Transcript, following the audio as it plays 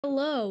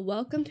Hello,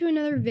 welcome to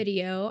another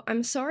video.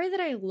 I'm sorry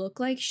that I look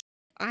like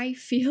I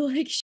feel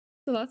like so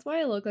that's why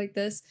I look like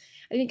this.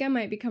 I think I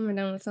might be coming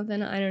down with something,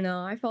 I don't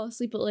know. I fell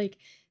asleep at like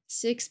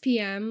 6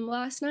 p.m.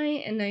 last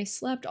night and I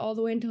slept all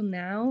the way until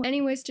now.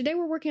 Anyways, today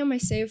we're working on my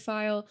save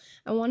file.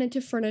 I wanted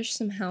to furnish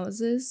some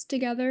houses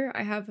together.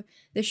 I have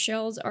the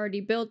shells already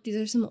built. These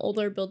are some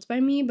older builds by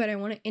me, but I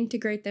want to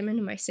integrate them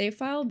into my save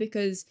file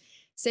because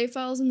save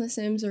files in The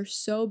Sims are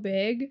so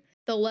big.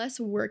 The less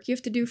work you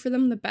have to do for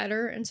them, the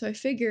better. And so I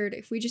figured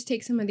if we just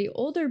take some of the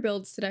older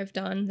builds that I've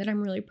done that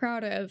I'm really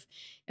proud of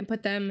and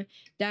put them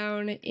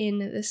down in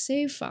the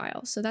save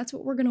file. So that's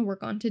what we're going to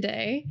work on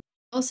today.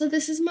 Also,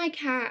 this is my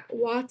cat,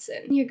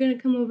 Watson. You're going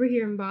to come over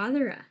here and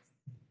bother us.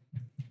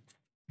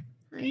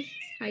 Hi.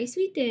 Hi,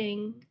 sweet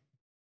thing.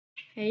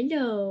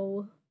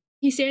 Hello.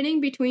 He's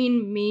standing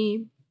between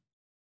me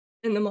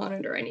and the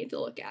monitor I need to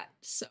look at.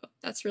 So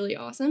that's really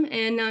awesome.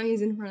 And now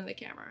he's in front of the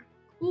camera.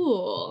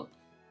 Cool.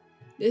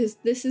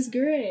 This is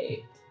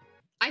great.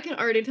 I can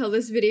already tell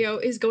this video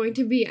is going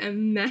to be a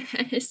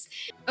mess.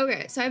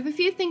 Okay, so I have a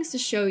few things to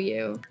show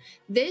you.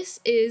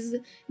 This is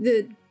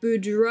the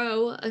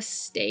Boudreaux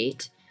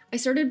estate. I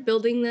started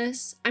building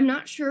this. I'm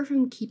not sure if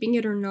I'm keeping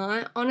it or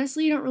not.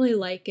 Honestly, I don't really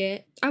like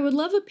it. I would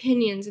love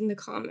opinions in the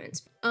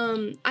comments.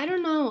 I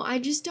don't know. I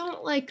just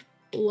don't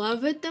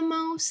love it the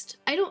most.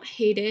 I don't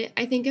hate it.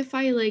 I think if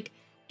I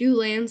do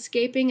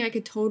landscaping, I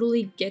could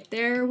totally get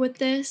there with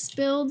this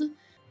build.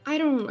 I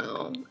don't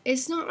know.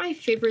 It's not my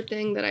favorite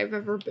thing that I've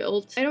ever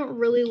built. I don't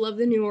really love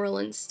the New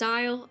Orleans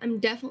style. I'm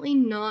definitely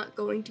not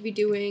going to be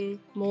doing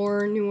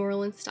more New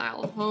Orleans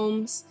style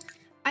homes.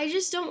 I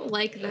just don't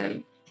like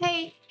them.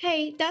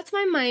 Hey, that's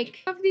my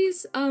mic. I have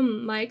these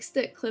mics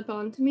that clip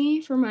onto me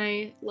for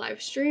my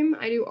live stream.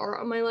 I do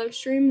art on my live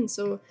stream, and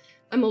so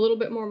I'm a little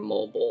bit more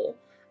mobile.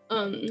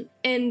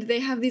 And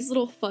they have these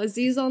little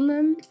fuzzies on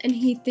them, and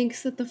he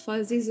thinks that the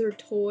fuzzies are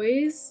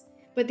toys,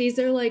 but these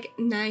are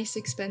nice,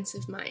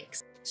 expensive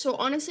mics. So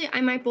honestly,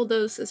 I might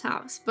bulldoze this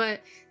house,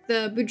 but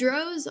the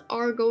Boudreaux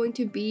are going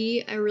to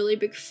be a really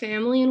big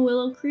family in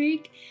Willow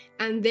Creek,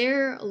 and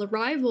their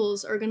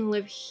rivals are going to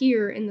live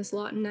here in this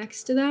lot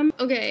next to them.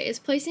 Okay, it's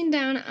placing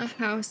down a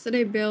house that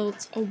I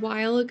built a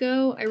while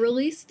ago. I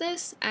released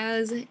this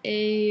as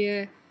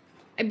I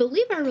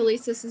believe I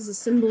released this as a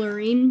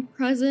Symbolarine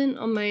present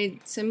on my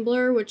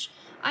Symbler, which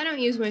I don't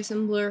use my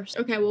Symbler.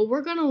 Okay, well,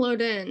 we're gonna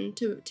load in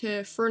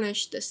to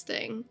furnish this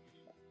thing.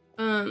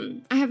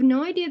 I have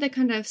no idea the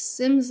kind of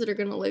Sims that are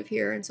gonna live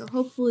here, and so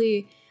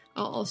hopefully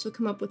I'll also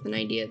come up with an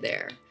idea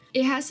there.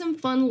 It has some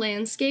fun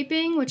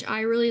landscaping, which I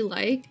really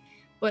like,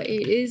 but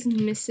it is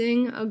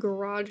missing a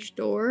garage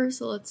door,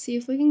 so let's see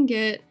if we can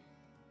get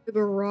the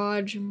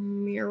garage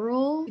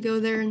mural to go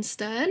there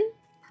instead.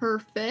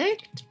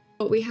 Perfect.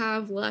 What we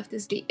have left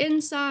is the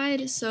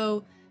inside,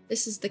 so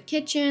this is the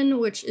kitchen,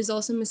 which is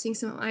also missing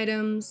some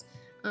items.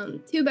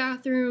 2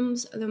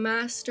 bathrooms, the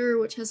master,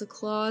 which has a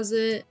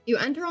closet. You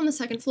enter on the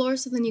 2nd floor,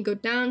 so then you go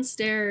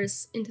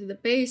downstairs into the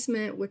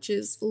basement, which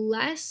is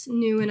less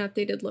new and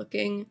updated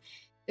looking.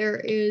 There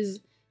is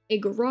a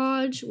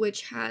garage,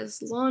 which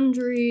has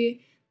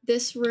laundry.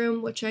 This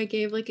room, which I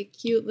gave a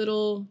cute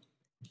little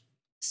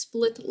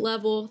split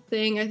level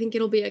thing. I think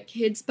it'll be a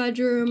kid's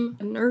bedroom,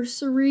 a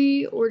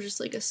nursery, or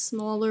just a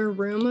smaller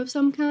room of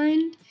some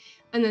kind.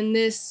 And then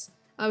this,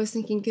 I was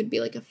thinking could be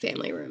a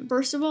family room.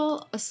 First of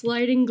all, a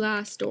sliding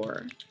glass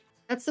door.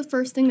 That's the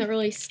first thing that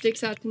really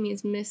sticks out to me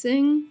is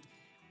missing,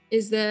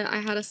 is that I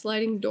had a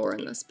sliding door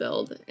in this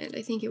build, and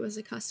I think it was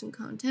a custom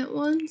content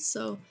one,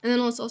 so. And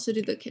then let's also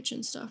do the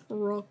kitchen stuff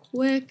real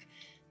quick.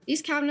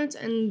 These cabinets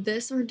and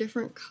this are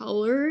different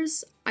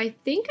colors. I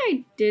think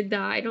I did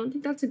that. I don't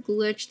think that's a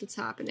glitch that's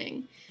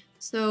happening.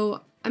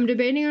 So I'm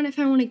debating on if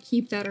I want to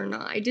keep that or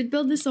not. I did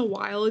build this a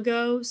while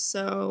ago,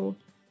 so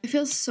I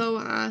feel so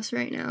ass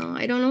right now.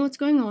 I don't know what's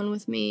going on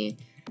with me.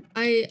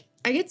 I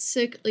get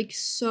sick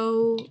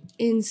so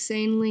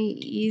insanely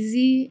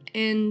easy,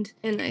 and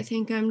I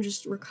think I'm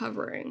just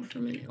recovering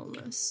from an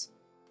illness,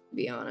 to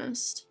be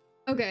honest.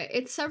 Okay,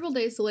 it's several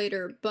days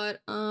later,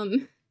 but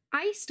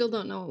I still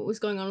don't know what was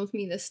going on with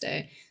me this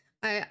day.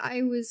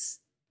 I was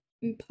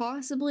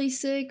possibly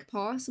sick,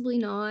 possibly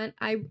not.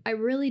 I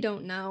really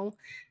don't know.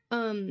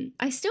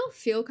 I still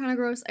feel kind of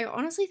gross. I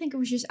honestly think it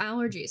was just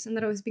allergies and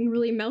that I was being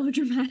really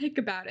melodramatic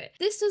about it.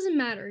 This doesn't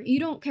matter. You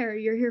don't care.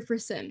 You're here for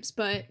Sims.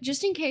 But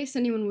just in case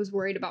anyone was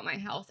worried about my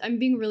health, I'm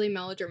being really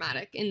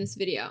melodramatic in this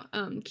video.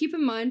 Keep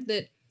in mind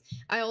that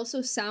I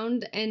also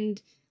sound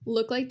and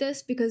look like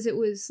this because it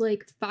was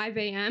 5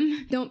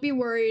 a.m. Don't be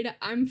worried.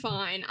 I'm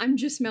fine. I'm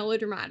just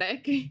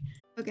melodramatic.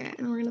 Okay,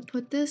 and we're gonna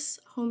put this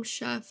Home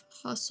Chef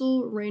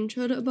Hustle range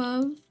hood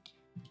above.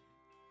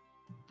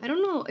 I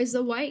don't know, is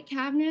the white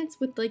cabinets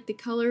with the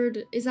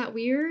colored, is that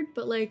weird?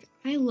 But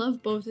I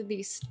love both of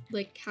these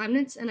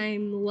cabinets, and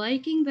I'm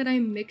liking that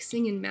I'm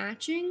mixing and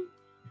matching.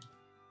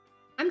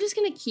 I'm just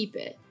gonna keep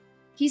it.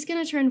 He's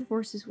gonna try and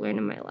force his way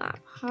into my lap.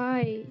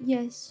 Hi,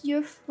 yes,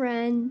 your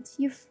friend.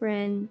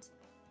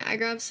 I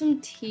grabbed some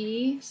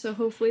tea, so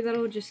hopefully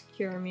that'll just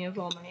cure me of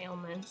all my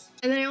ailments.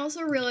 And then I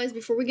also realized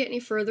before we get any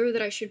further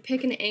that I should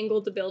pick an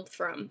angle to build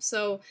from.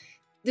 So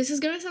this is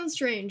gonna sound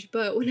strange,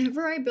 but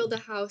whenever I build a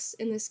house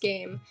in this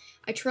game,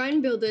 I try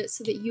and build it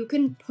so that you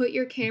can put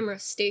your camera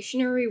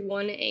stationary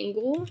one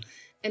angle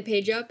and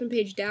page up and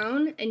page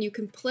down, and you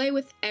can play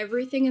with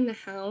everything in the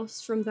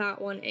house from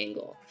that one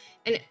angle.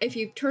 And if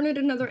you turn it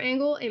another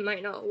angle, it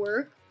might not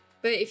work,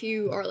 but if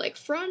you are like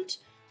front,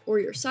 or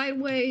you're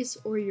sideways,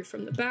 or you're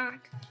from the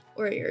back,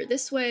 or you're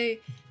this way,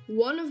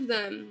 one of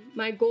them,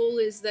 my goal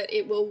is that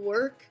it will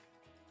work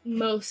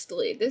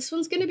mostly. This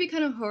one's gonna be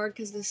kind of hard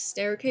because the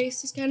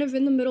staircase is kind of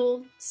in the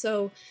middle,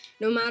 so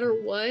no matter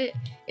what,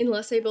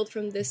 unless I build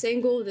from this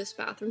angle, this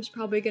bathroom's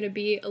probably gonna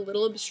be a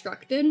little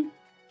obstructed.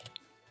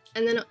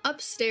 And then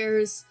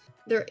upstairs,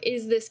 there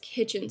is this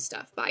kitchen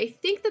stuff, but I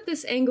think that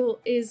this angle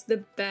is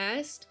the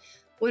best.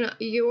 When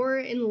you're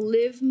in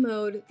live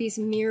mode, these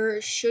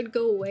mirrors should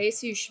go away,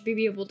 so you should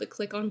be able to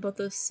click on both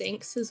those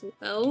sinks as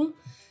well.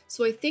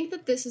 So I think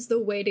that this is the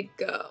way to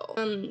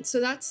go. So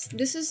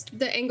this is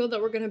the angle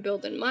that we're gonna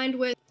build in mind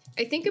with.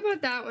 I think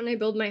about that when I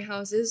build my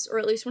houses, or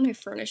at least when I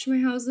furnish my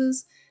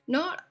houses.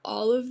 Not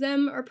all of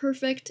them are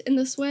perfect in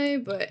this way,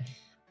 but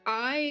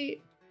I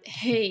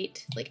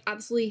hate, like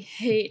absolutely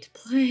hate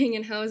playing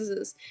in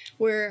houses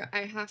where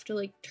I have to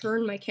like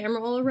turn my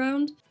camera all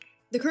around.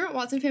 The current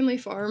Watson family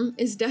farm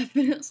is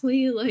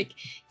definitely like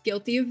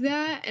guilty of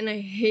that, and I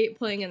hate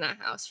playing in that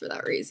house for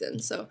that reason.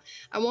 So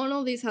I want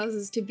all these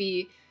houses to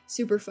be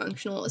super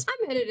functional.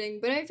 I'm editing,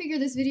 but I figure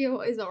this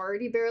video is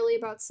already barely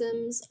about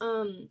Sims.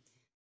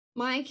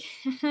 My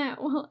cat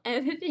while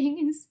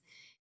editing is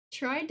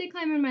tried to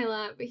climb in my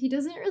lap, but he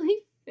doesn't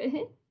really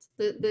fit.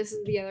 This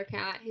is the other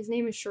cat. His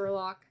name is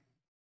Sherlock.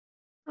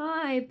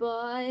 Hi,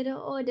 bud.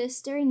 Oh, that's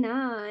very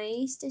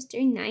nice. That's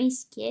very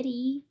nice,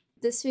 kitty.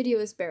 This video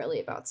is barely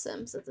about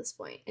Sims at this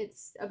point.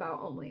 It's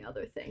about only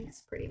other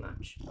things, pretty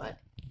much. But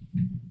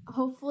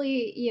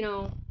hopefully, you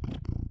know,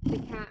 the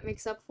cat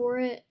makes up for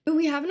it. But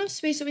we have enough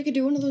space so we could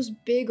do one of those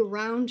big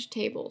round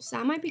tables.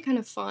 That might be kind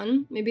of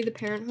fun. Maybe the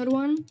Parenthood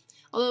one.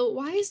 Although,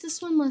 why is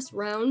this one less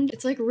round?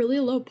 It's like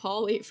really low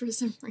poly for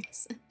some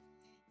reason.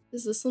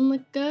 Does this one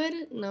look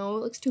good? No, it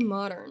looks too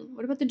modern.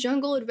 What about the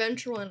Jungle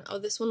Adventure one? Oh,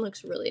 this one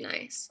looks really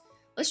nice.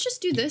 Let's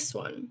just do this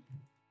one.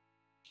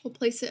 We'll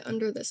place it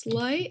under this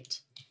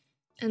light.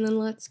 And then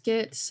let's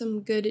get some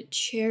good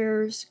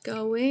chairs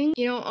going.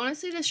 You know,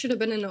 honestly, this should have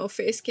been a no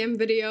face cam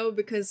video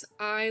because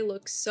I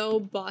look so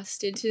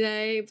busted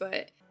today,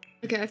 but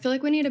okay, I feel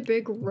like we need a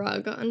big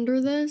rug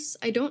under this.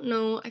 I don't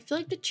know. I feel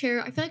like the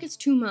chair, I feel like it's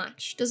too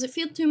much. Does it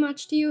feel too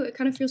much to you? It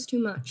kind of feels too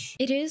much.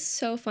 It is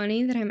so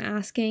funny that I'm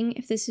asking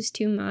if this is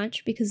too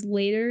much because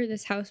later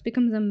this house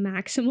becomes a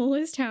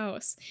maximalist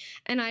house.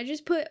 And I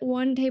just put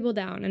one table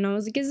down and I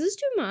was like, is this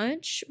too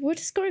much?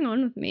 What is going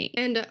on with me?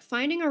 And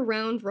finding a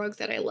round rug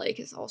that I like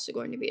is also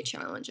going to be a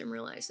challenge, I'm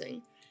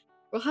realizing.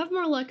 We'll have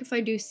more luck if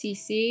I do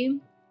CC,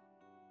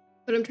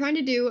 but I'm trying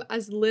to do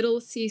as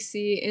little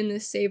CC in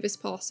this save as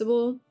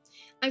possible.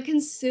 I'm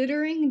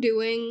considering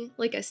doing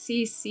like a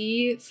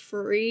CC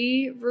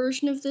free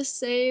version of this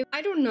save.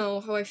 I don't know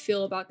how I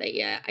feel about that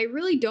yet. I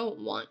really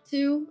don't want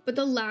to, but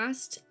the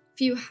last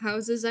few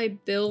houses I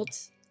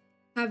built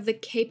have the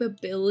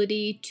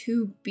capability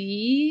to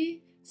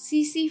be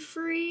CC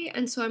free,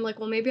 and so I'm like,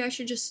 well, maybe I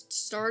should just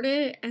start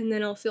it and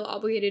then I'll feel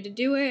obligated to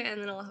do it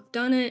and then I'll have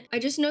done it. I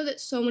just know that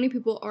so many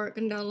people aren't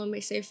gonna download my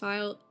save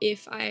file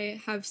if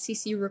I have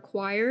CC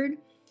required.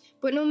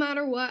 But no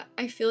matter what,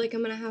 I feel like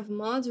I'm gonna have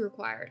mods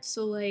required.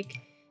 So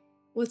like,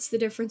 what's the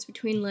difference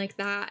between like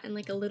that and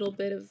like a little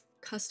bit of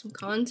custom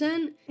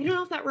content? I don't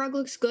know if that rug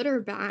looks good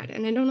or bad,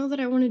 and I don't know that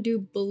I want to do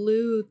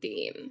blue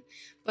theme,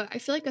 but I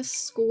feel like a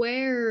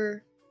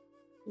square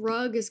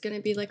rug is gonna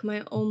be like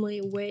my only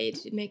way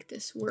to make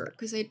this work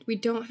because we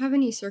don't have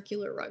any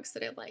circular rugs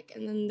that I like.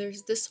 And then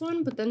there's this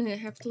one, but then I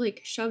have to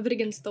like shove it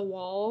against the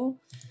wall.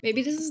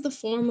 Maybe this is the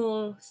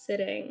formal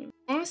sitting.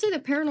 Honestly, the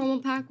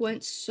paranormal pack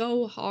went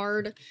so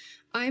hard.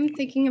 I'm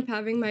thinking of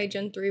having my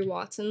Gen 3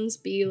 Watsons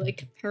be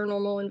like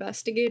paranormal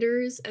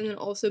investigators and then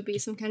also be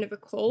some kind of a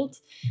cult.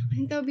 I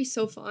think that would be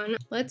so fun.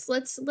 Let's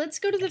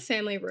go to the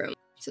family room.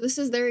 So this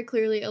is very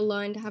clearly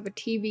aligned to have a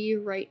TV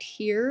right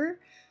here.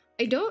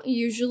 I don't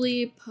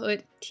usually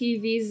put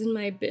TVs in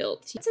my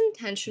build. It's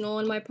intentional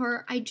on my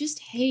part. I just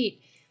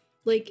hate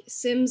like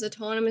Sims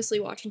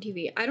autonomously watching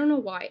TV. I don't know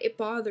why. It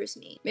bothers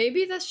me.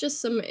 Maybe that's just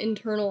some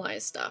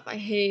internalized stuff. I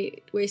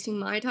hate wasting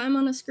my time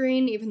on a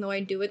screen even though I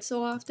do it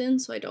so often,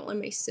 so I don't let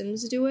my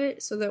Sims do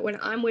it, so that when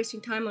I'm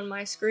wasting time on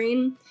my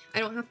screen, I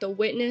don't have to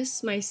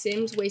witness my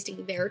Sims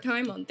wasting their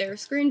time on their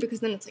screen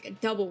because then it's like a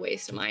double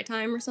waste of my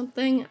time or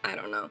something. I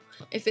don't know.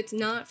 If it's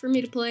not for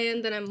me to play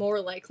in, then I'm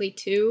more likely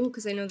to,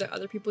 because I know that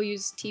other people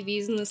use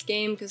TVs in this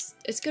game because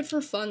it's good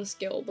for fun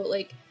skill, but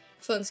like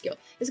fun skill.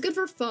 It's good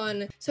for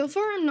fun. So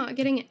far, I'm not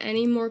getting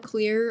any more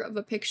clear of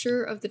a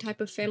picture of the type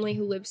of family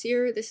who lives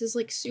here. This is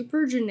like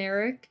super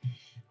generic.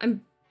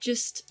 I'm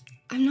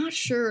I'm not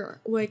sure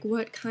like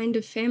what kind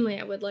of family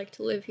I would like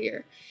to live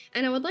here.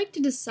 And I would like to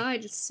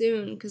decide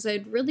soon because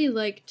I'd really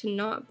like to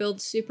not build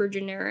super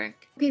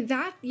generic. Okay,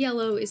 that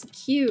yellow is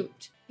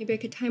cute. Maybe I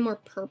could tie more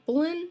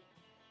purple in.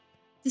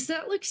 Does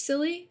that look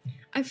silly?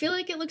 I feel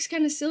like it looks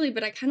kind of silly,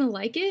 but I kind of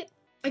like it.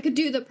 I could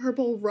do the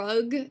purple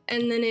rug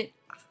and then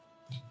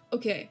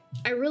okay,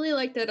 I really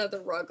like that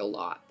other rug a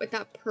lot, but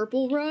that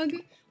purple rug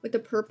with the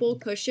purple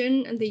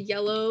cushion and the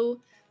yellow,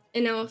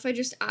 and now if I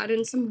just add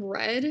in some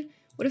red,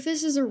 what if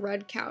this is a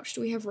red couch?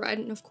 Do we have red?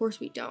 And of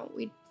course we don't.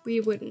 We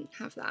wouldn't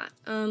have that.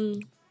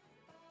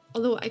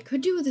 Although I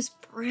could do this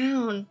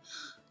brown.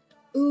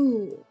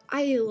 Ooh,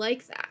 I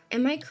like that.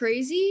 Am I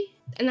crazy?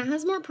 And that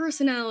has more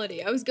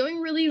personality. I was going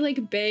really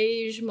like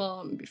beige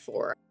mom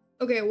before.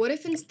 Okay, what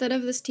if instead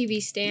of this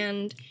TV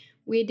stand,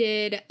 we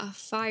did a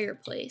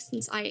fireplace,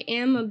 since I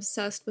am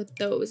obsessed with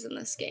those in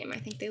this game. I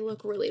think they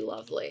look really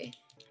lovely.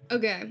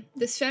 Okay,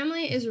 this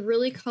family is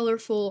really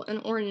colorful and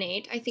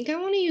ornate. I think I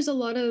want to use a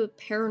lot of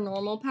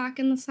paranormal pack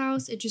in this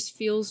house. It just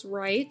feels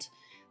right.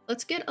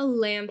 Let's get a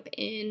lamp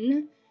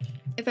in.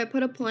 If I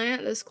put a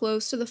plant this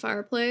close to the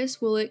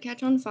fireplace, will it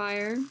catch on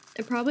fire?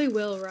 It probably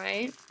will,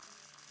 right?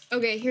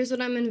 Okay, here's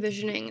what I'm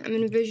envisioning. I'm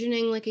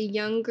envisioning like a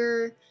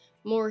younger,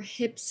 more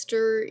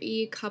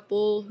hipster-y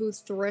couple who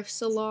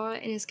thrifts a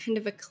lot and is kind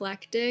of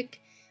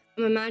eclectic.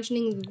 I'm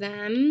imagining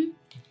them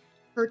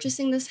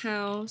purchasing this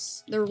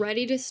house. They're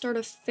ready to start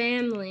a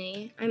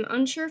family. I'm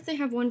unsure if they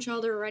have one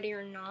child already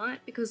or not,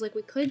 because like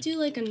we could do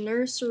like a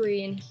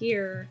nursery in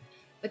here,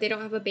 but they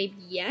don't have a baby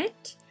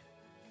yet.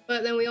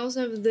 But then we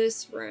also have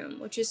this room,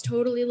 which is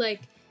totally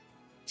like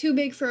too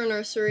big for a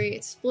nursery.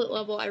 It's split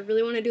level. I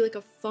really want to do like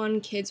a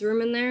fun kids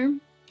room in there.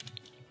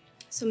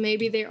 So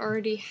maybe they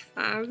already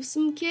have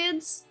some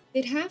kids.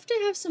 They'd have to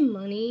have some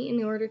money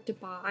in order to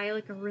buy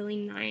like a really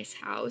nice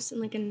house in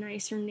like a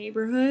nicer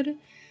neighborhood.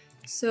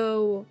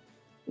 So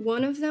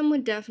one of them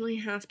would definitely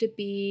have to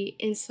be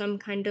in some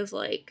kind of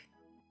like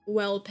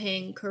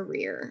well-paying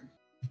career.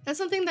 That's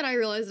something that I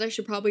realized that I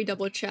should probably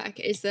double check,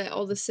 is that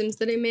all the Sims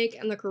that I make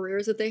and the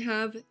careers that they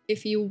have,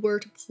 if you were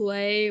to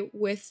play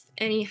with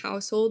any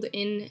household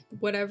in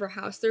whatever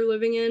house they're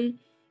living in,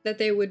 that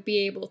they would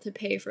be able to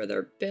pay for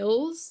their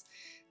bills.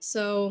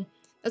 So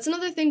that's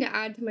another thing to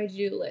add to my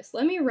to-do list.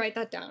 Let me write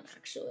that down,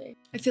 actually.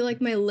 I feel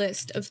like my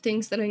list of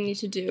things that I need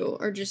to do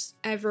are just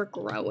ever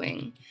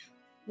growing.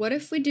 What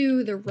if we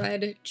do the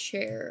red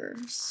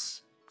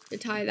chairs to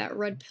tie that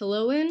red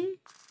pillow in?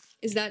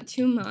 Is that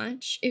too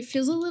much? It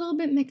feels a little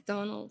bit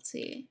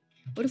McDonald's-y.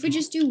 What if we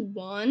just do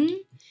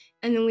one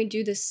and then we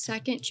do the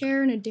second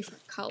chair in a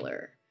different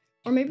color?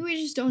 Or maybe we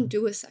just don't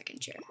do a second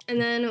chair. And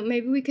then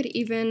maybe we could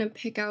even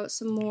pick out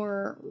some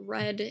more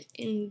red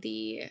in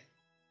the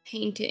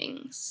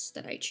paintings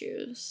that I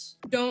choose.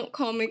 Don't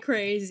call me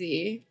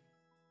crazy.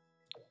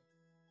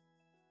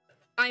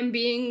 I'm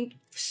being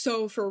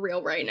so for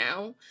real right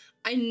now.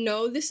 I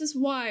know this is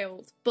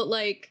wild, but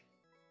like,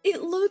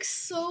 it looks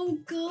so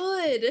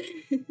good.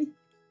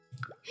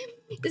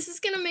 This is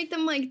gonna make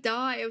them like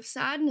die of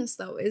sadness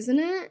though, isn't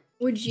it?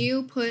 Would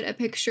you put a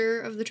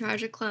picture of the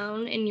tragic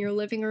clown in your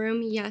living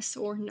room, yes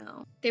or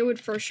no? They would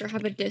for sure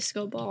have a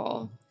disco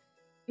ball.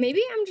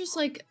 Maybe I'm just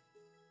like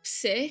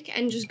sick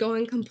and just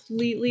going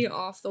completely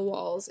off the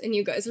walls and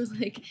you guys are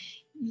like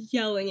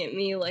yelling at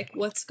me like,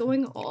 what's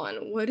going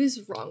on? What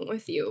is wrong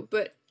with you?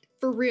 But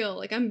for real,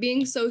 like I'm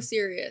being so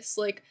serious.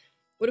 Like,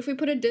 what if we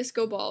put a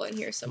disco ball in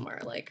here somewhere?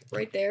 Like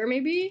right there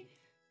maybe?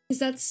 Is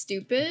that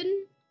stupid?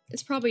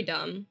 It's probably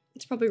dumb.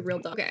 It's probably real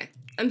dumb. Okay,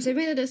 I'm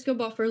saving the disco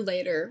ball for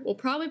later. We'll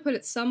probably put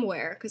it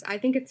somewhere because I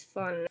think it's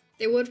fun.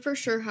 They would for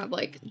sure have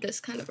like this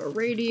kind of a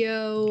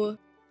radio.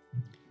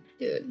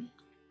 Dude,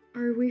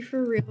 are we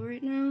for real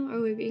right now?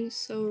 Are we being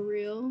so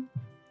real?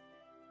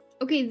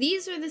 Okay,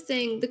 these are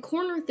the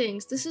corner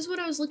things. This is what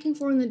I was looking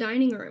for in the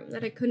dining room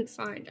that I couldn't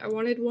find. I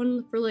wanted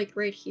one for like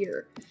right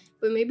here,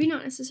 but maybe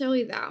not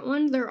necessarily that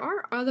one. There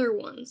are other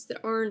ones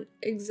that aren't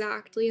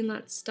exactly in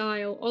that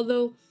style,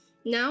 although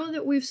now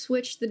that we've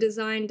switched the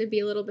design to be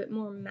a little bit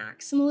more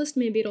maximalist,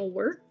 maybe it'll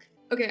work.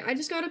 Okay, I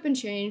just got up and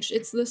changed.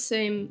 It's the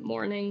same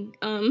morning.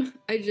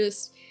 I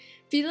just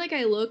feel like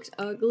I looked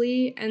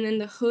ugly, and then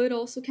the hood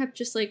also kept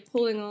just like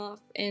pulling off,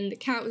 and the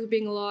cat was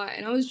being a lot,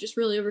 and I was just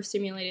really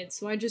overstimulated,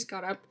 so I just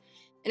got up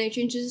and I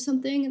changed it to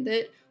something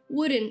that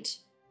wouldn't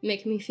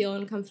make me feel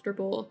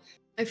uncomfortable.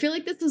 I feel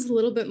like this is a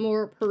little bit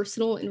more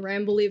personal and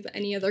rambly than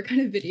any other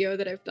kind of video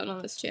that I've done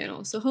on this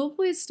channel, so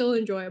hopefully it's still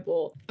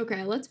enjoyable.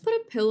 Okay, let's put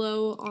a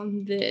pillow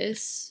on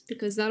this,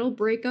 because that'll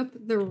break up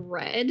the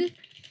red.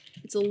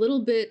 It's a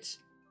little bit,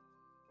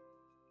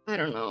 I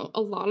don't know, a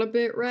lot of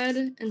bit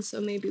red, and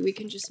so maybe we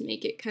can just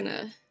make it kind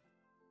of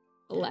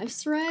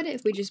less red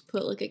if we just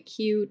put like a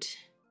cute...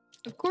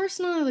 Of course,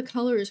 none of the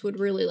colors would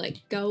really like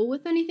go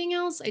with anything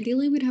else.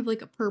 Ideally, we'd have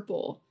like a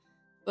purple,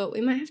 but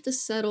we might have to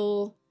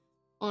settle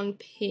on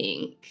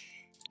pink.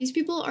 These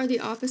people are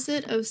the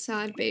opposite of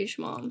sad beige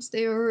moms.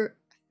 They are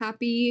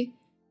happy,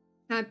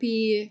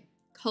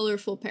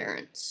 colorful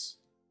parents.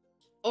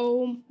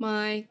 Oh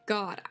my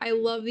god, I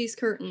love these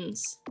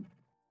curtains.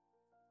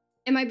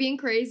 Am I being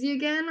crazy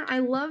again? I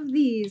love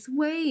these.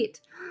 Wait,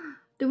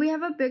 do we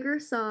have a bigger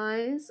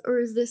size or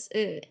is this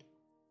it?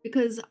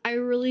 Because I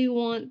really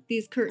want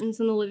these curtains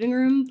in the living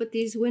room, but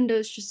these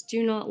windows just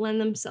do not lend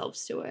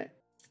themselves to it.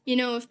 You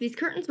know, if these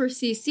curtains were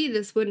CC,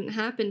 this wouldn't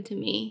happen to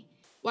me.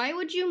 Why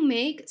would you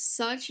make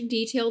such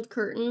detailed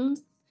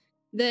curtains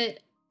that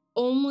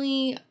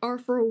only are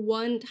for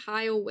one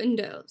tile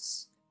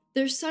windows?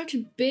 They're such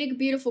big,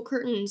 beautiful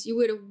curtains, you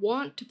would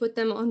want to put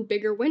them on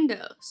bigger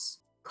windows.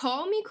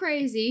 Call me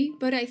crazy,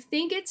 but I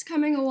think it's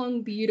coming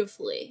along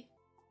beautifully.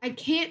 I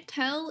can't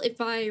tell if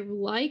I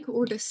like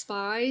or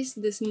despise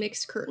this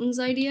mixed curtains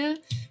idea.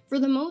 For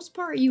the most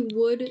part, you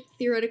would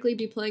theoretically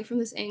be playing from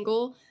this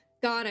angle.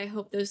 God, I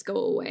hope those go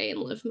away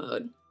in live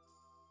mode.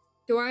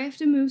 Do I have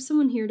to move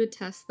someone here to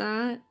test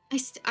that?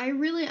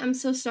 I'm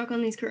so stuck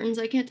on these curtains.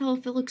 I can't tell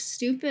if it looks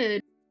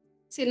stupid.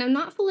 See, and I'm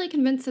not fully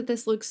convinced that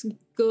this looks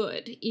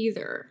good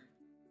either.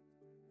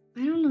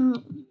 I don't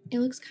know. It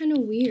looks kind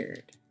of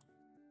weird.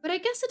 But I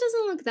guess it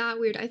doesn't look that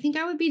weird. I think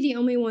I would be the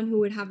only one who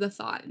would have the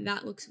thought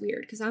that looks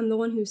weird because I'm the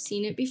one who's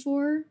seen it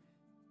before.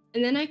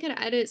 And then I could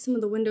edit some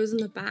of the windows in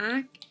the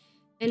back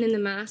and in the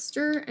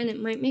master, and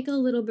it might make a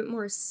little bit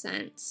more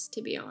sense,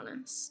 to be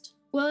honest.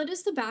 Well, it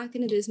is the back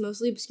and it is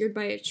mostly obscured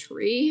by a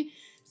tree.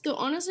 So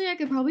honestly, I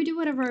could probably do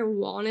whatever I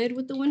wanted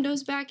with the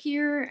windows back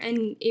here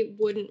and it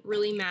wouldn't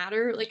really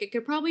matter. Like, I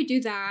could probably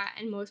do that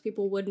and most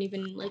people wouldn't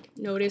even like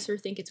notice or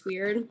think it's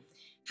weird.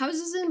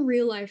 Houses in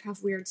real life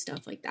have weird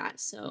stuff like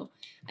that, so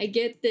I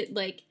get that,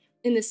 like,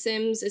 in The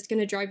Sims, it's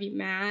gonna drive you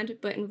mad,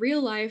 but in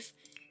real life,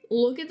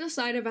 look at the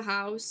side of a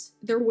house.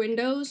 Their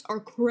windows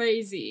are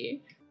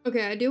crazy.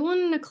 Okay, I do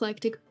want an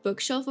eclectic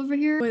bookshelf over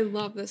here. Oh, I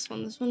love this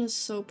one. This one is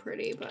so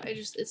pretty, but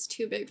it's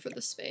too big for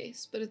the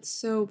space, but it's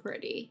so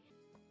pretty.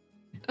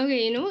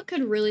 Okay, you know what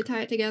could really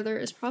tie it together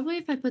is probably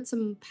if I put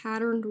some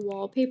patterned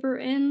wallpaper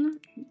in.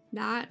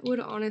 That would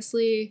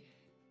honestly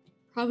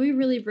probably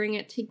really bring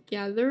it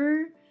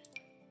together.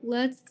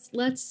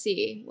 Let's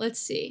see.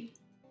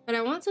 But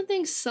I want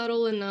something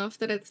subtle enough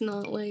that it's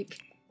not like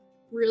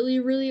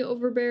really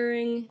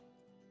overbearing.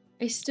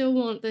 I still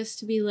want this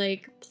to be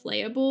like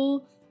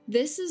playable.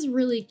 This is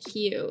really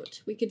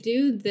cute. We could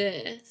do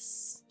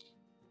this.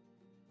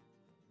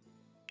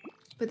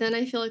 But then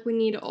I feel like we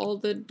need all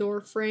the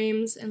door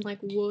frames and like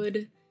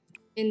wood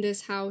in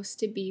this house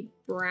to be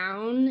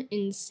brown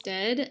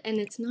instead, and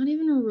it's not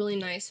even a really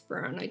nice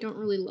brown. I don't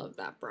really love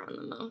that brown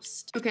the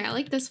most. Okay, I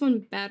like this one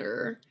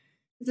better.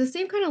 It's the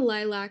same kind of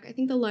lilac. I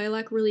think the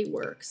lilac really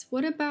works.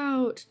 What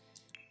about,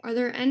 are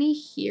there any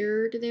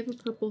here? Do they have a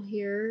purple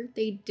here?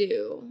 They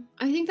do.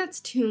 I think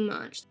that's too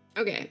much.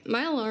 Okay,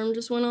 my alarm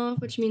just went off,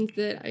 which means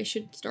that I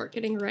should start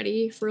getting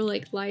ready for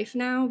like life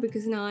now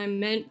because now I'm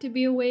meant to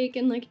be awake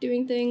and like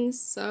doing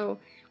things. So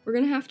we're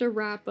gonna have to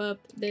wrap up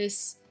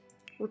this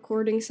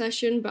recording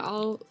session, but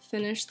I'll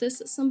finish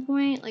this at some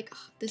point. Like,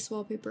 oh, this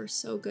wallpaper is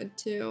so good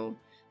too.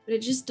 But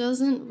it just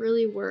doesn't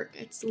really work.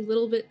 It's a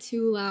little bit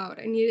too loud.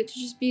 I need it to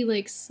just be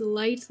like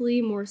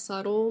slightly more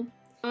subtle.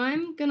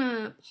 I'm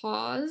gonna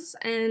pause,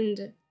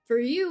 and for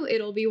you,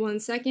 it'll be 1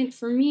 second.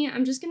 For me,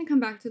 I'm just gonna come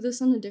back to this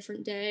on a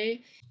different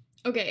day.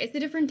 Okay, it's a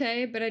different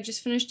day, but I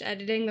just finished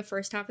editing the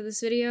first half of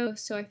this video,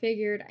 so I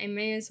figured I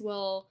may as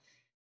well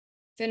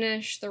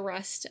finish the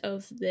rest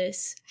of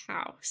this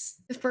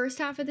house. The first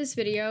half of this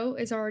video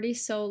is already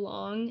so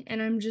long,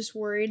 and I'm just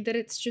worried that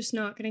it's just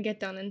not gonna get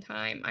done in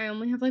time. I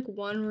only have like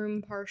one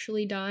room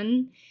partially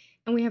done,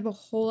 and we have a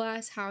whole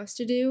ass house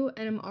to do,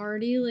 and I'm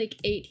already like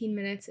 18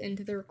 minutes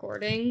into the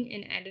recording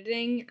and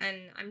editing, and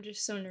I'm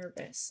just so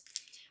nervous.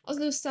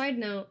 Also, side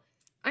note,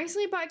 I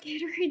actually bought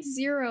Gatorade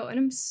Zero, and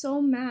I'm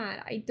so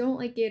mad. I don't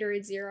like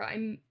Gatorade Zero.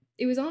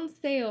 It was on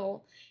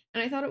sale,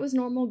 and I thought it was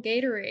normal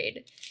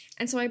Gatorade.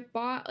 And so I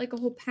bought like a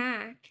whole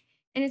pack,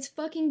 and it's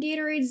fucking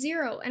Gatorade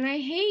Zero, and I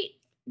hate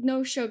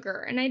no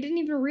sugar, and I didn't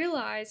even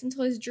realize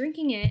until I was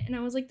drinking it, and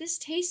I was like, this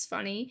tastes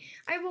funny.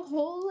 I have a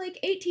whole like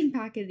 18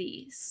 pack of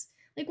these.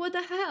 Like, what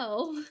the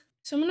hell?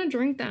 So I'm gonna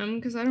drink them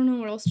because I don't know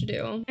what else to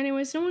do.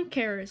 Anyways, no one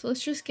cares.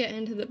 Let's just get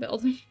into the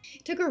build.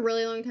 It took a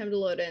really long time to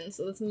load in,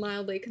 so that's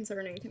mildly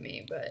concerning to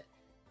me, but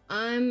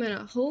I'm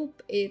gonna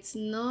hope it's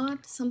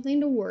not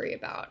something to worry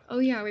about. Oh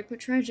yeah, we put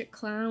Tragic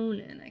Clown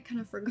in. I kind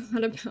of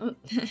forgot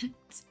about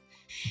that.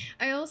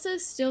 I also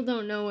still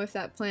don't know if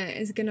that plant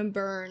is gonna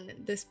burn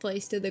this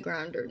place to the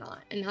ground or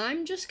not, and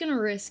I'm just gonna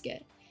risk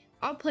it.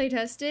 I'll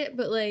playtest it,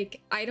 but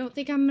like, I don't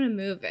think I'm gonna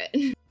move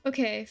it.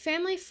 Okay,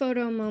 family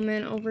photo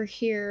moment over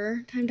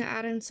here. Time to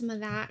add in some of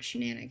that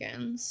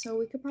shenanigans. So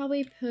we could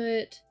probably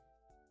put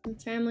some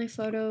family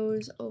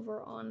photos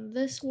over on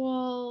this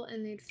wall,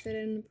 and they'd fit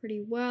in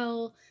pretty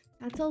well.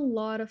 That's a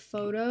lot of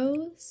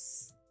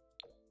photos.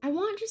 I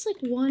want just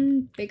like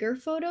one bigger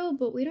photo,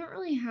 but we don't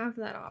really have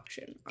that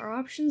option. Our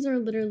options are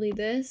literally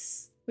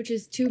this, which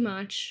is too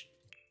much,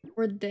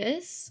 or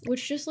this,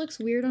 which just looks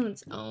weird on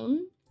its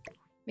own.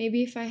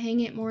 Maybe if I hang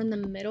it more in the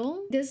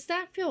middle. Does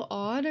that feel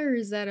odd, or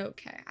is that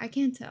okay? I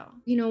can't tell.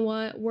 You know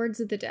what? Words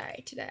of the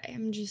day today.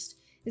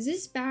 Is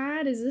this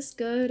bad? Is this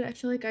good? I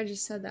feel like I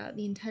just said that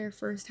the entire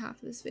first half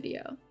of this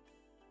video.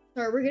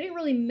 Sorry, we're getting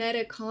really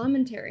meta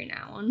commentary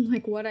now on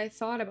like what I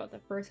thought about the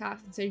first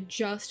half since I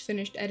just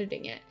finished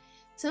editing it.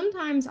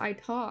 Sometimes I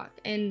talk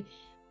and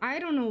I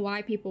don't know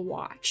why people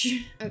watch.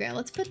 Okay,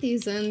 let's put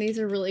these in. These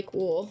are really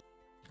cool.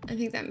 I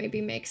think that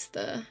maybe makes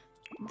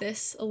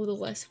this a little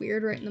less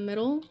weird right in the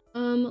middle.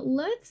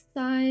 Let's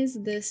size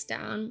this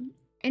down.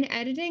 In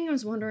editing, I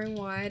was wondering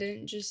why I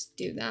didn't just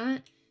do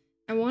that.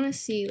 I want to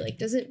see, like,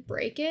 does it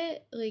break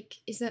it? Like,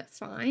 is that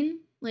fine?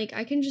 Like,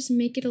 I can just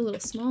make it a little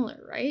smaller,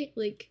 right?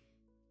 Like,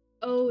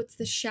 oh, it's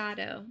the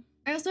shadow.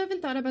 I also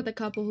haven't thought about the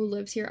couple who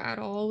lives here at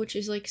all, which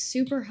is like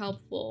super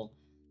helpful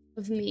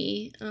of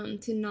me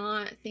to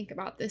not think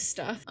about this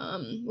stuff,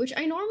 which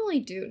I normally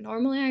do.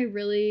 Normally I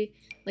really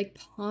like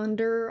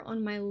ponder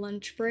on my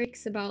lunch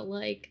breaks about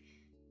like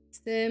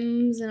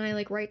Sims and I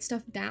like write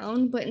stuff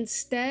down, but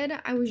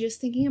instead I was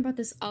just thinking about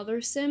this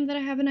other sim that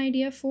I have an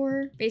idea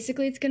for.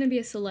 Basically it's gonna be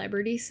a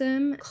celebrity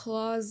sim,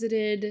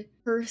 closeted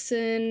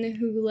person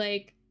who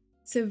like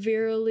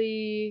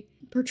severely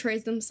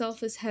portrays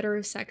themselves as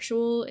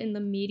heterosexual in the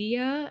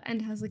media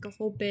and has like a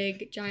whole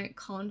big giant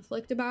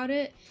conflict about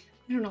it.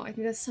 I don't know, I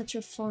think that's such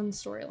a fun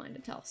storyline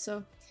to tell.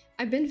 So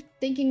I've been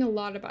thinking a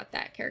lot about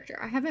that character.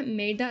 I haven't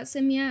made that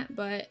sim yet,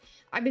 but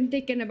I've been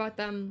thinking about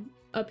them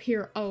up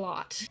here a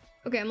lot.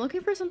 Okay, I'm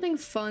looking for something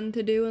fun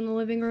to do in the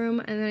living room,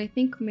 and then I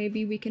think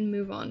maybe we can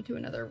move on to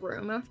another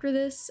room after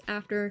this,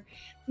 after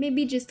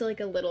maybe just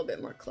like a little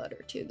bit more clutter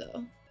too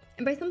though.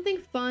 And by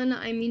something fun,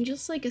 I mean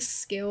just like a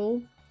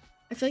skill.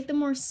 I feel like the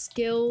more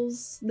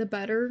skills, the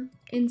better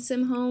in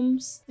sim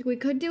homes. Like we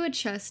could do a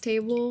chess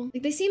table.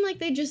 Like they seem like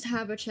they just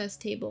have a chess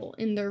table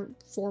in their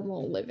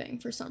formal living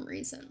for some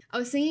reason. I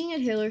was singing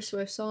a Taylor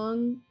Swift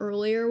song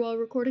earlier while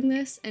recording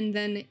this, and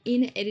then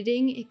in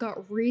editing, it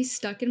got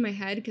re-stuck in my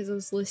head because I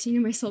was listening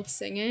to myself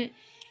sing it.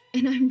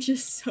 And I'm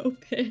just so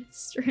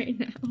pissed right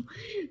now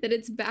that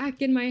it's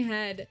back in my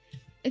head.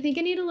 I think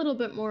I need a little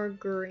bit more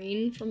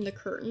green from the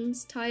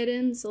curtains tied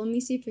in, so let me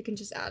see if I can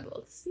just add a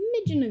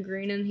smidgen of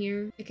green in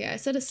here. Okay, I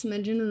said a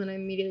smidgen and then I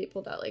immediately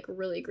pulled out like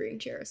really green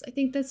chairs. I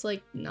think that's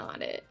like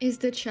not it. Is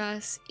the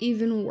chess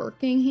even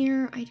working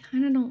here? I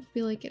kind of don't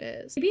feel like it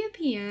is. Maybe a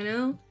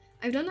piano.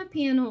 I've done the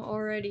piano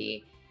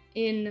already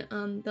in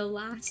the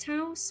last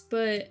house,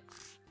 but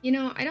you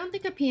know, I don't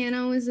think a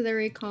piano is a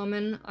very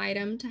common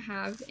item to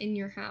have in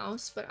your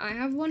house, but I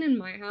have one in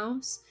my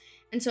house.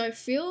 And so I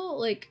feel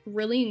like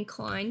really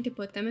inclined to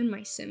put them in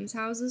my Sims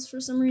houses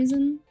for some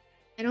reason.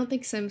 I don't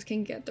think Sims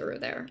can get through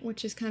there,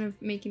 which is kind of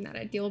making that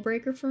a deal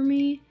breaker for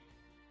me.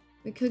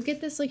 We could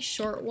get this like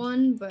short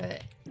one,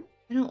 but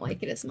I don't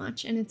like it as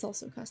much. And it's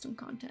also custom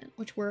content,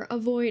 which we're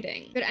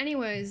avoiding. But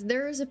anyways,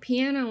 there is a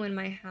piano in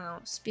my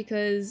house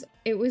because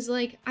it was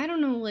like, I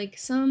don't know, like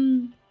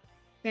some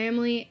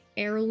family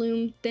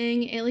heirloom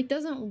thing. It like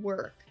doesn't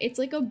work. It's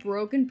like a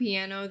broken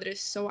piano that is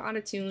so out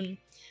of tune.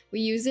 We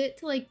use it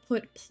to like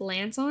put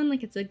plants on,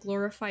 like it's a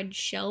glorified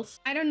shelf.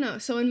 I don't know.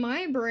 So in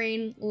my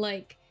brain,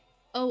 like,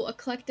 oh,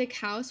 eclectic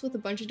house with a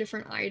bunch of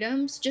different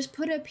items, just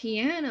put a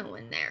piano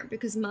in there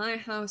because my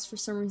house for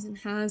some reason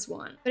has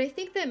one. But I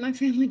think that my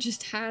family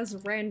just has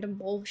random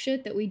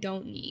bullshit that we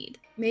don't need.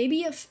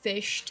 Maybe a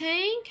fish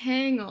tank?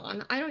 Hang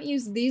on. I don't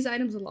use these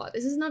items a lot.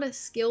 This is not a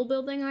skill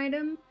building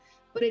item,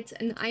 but it's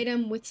an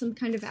item with some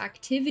kind of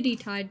activity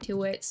tied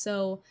to it.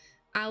 So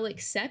I'll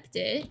accept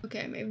it.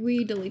 Okay, maybe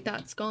we delete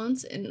that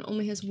sconce and it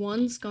only has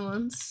one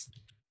sconce.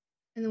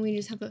 And then we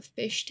just have a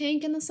fish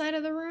tank in the side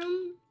of the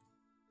room.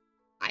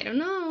 I don't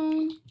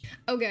know.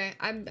 Okay,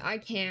 I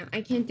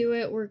can't do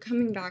it. We're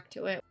coming back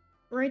to it.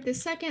 Right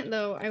this second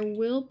though, I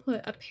will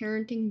put a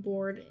parenting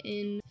board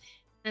in.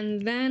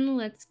 And then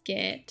let's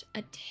get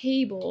a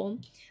table.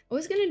 I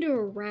was gonna do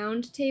a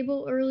round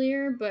table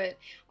earlier, but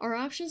our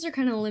options are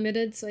kind of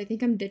limited, so I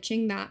think I'm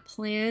ditching that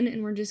plan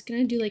and we're just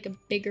gonna do like a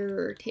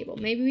bigger table.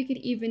 Maybe we could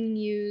even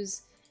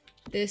use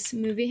this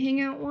movie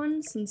hangout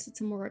one since it's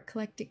a more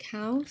eclectic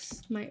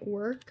house. Might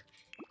work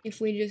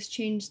if we just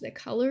change the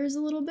colors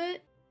a little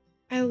bit.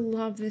 I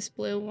love this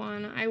blue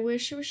one. I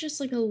wish it was just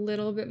like a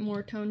little bit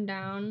more toned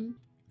down.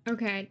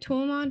 Okay,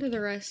 Toolmon to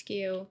the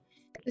rescue.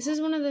 This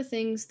is one of the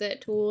things that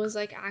Tool is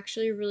like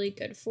actually really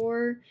good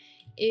for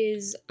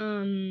is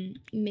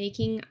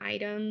making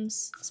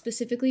items,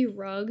 specifically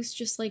rugs,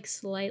 just like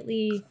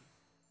slightly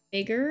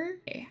bigger.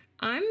 Okay,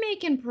 I'm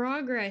making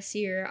progress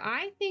here.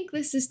 I think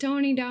this is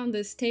toning down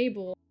this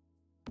table.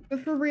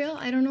 But for real,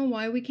 I don't know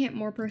why we can't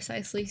more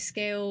precisely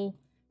scale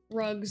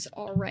rugs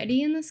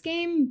already in this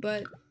game,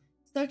 but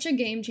such a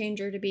game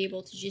changer to be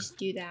able to just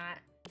do that.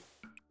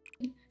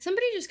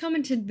 Somebody just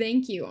commented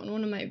thank you on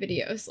one of my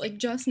videos, like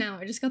just now.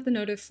 I just got the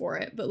notif for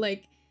it, but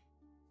like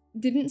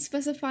didn't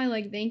specify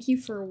like thank you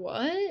for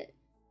what?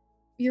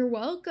 You're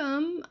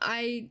welcome.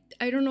 I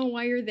don't know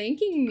why you're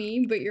thanking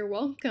me, but you're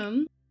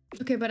welcome.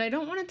 Okay, but I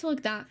don't want it to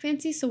look that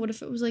fancy, so what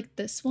if it was like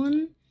this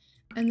one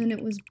and then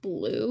it was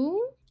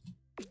blue?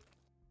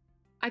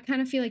 I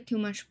kind of feel like too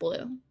much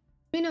blue.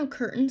 You know,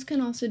 curtains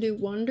can also do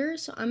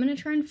wonders, so I'm gonna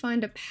try and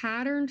find a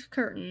patterned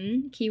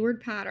curtain,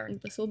 keyword pattern,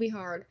 this will be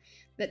hard,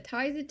 that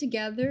ties it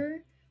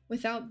together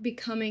without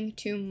becoming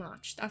too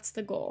much. That's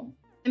the goal.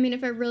 I mean,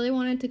 if I really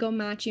wanted to go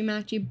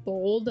matchy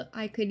bold,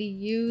 I could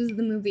use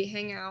the movie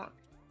Hangout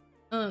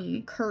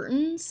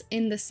curtains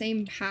in the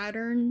same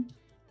pattern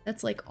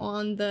that's like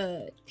on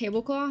the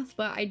tablecloth,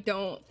 but I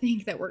don't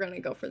think that we're gonna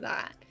go for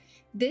that.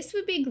 This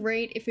would be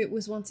great if it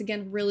was once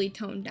again really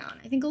toned down.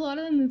 I think a lot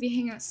of the movie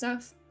Hangout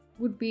stuff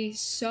would be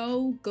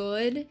so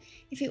good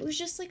if it was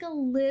just like a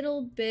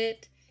little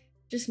bit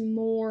just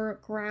more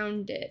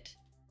grounded.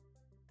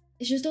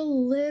 It's just a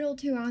little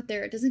too out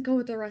there. It doesn't go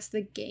with the rest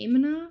of the game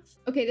enough.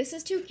 Okay, this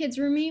is too kids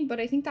roomy, but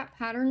I think that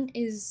pattern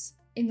is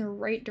in the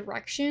right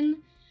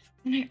direction.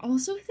 And I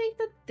also think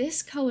that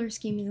this color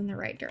scheme is in the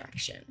right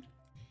direction.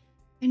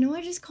 I know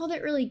I just called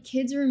it really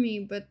kids roomy,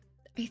 but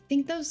I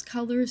think those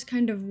colors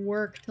kind of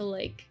work to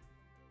like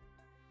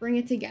bring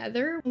it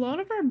together. A lot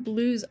of our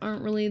blues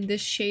aren't really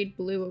this shade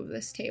blue of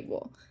this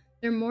table.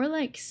 They're more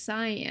like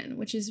cyan,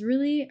 which is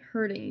really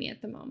hurting me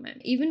at the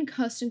moment. Even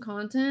custom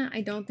content,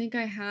 I don't think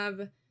I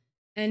have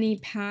any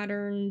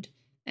patterned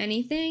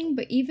anything,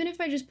 but even if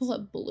I just pull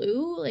up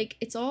blue, like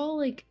it's all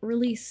like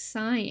really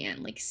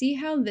cyan. Like see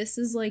how this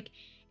is like,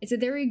 it's a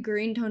very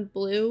green toned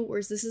blue,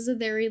 whereas this is a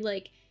very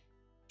like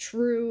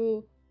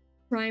true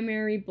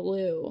primary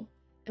blue.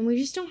 And we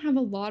just don't have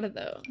a lot of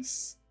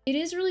those. It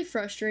is really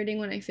frustrating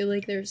when I feel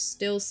like there's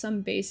still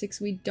some basics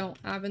we don't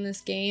have in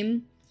this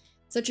game,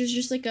 such as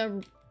just like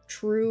a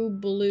true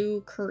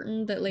blue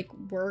curtain that like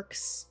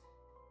works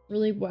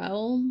really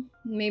well.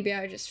 Maybe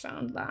I just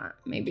found that.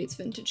 Maybe it's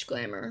vintage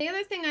glamour. The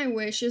other thing I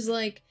wish is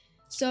like,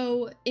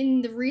 so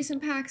in the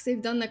recent packs,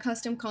 they've done the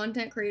custom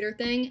content creator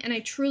thing, and I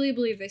truly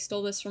believe they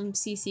stole this from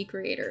CC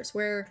creators,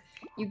 where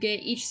you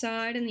get each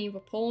side and then you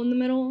have a pole in the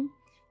middle.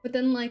 But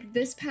then like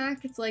this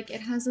pack, it's like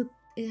it has a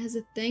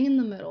thing in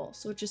the middle,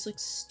 so it just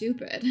looks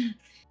stupid.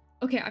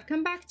 Okay, I've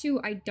come back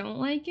to I don't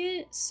like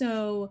it,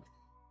 so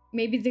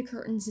maybe the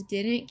curtains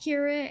didn't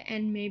cure it,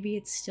 and maybe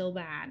it's still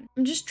bad.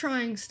 I'm just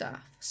trying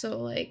stuff, so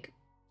like,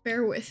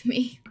 bear with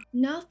me.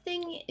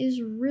 Nothing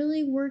is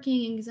really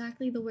working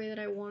exactly the way that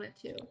I want it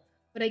to,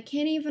 but I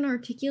can't even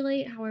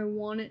articulate how I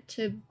want it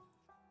to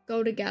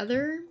go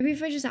together. Maybe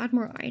if I just add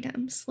more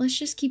items. Let's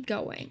just keep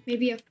going.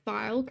 Maybe a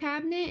file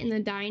cabinet in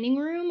the dining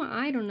room.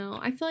 I don't know.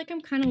 I feel like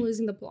I'm kind of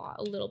losing the plot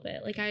a little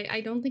bit. Like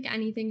I don't think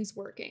anything is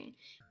working.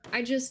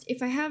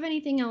 If I have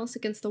anything else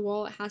against the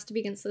wall, it has to be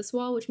against this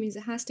wall, which means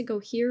it has to go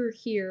here or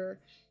here.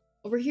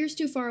 Over here's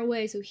too far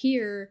away, so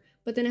here,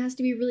 but then it has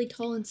to be really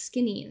tall and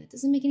skinny, and it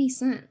doesn't make any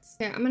sense.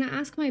 Okay, I'm gonna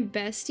ask my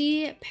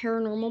bestie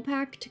Paranormal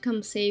Pack to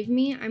come save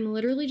me. I'm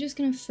literally just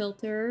gonna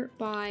filter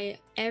by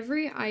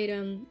every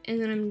item,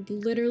 and then I'm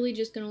literally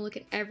just gonna look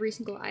at every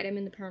single item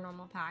in the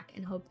Paranormal Pack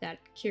and hope that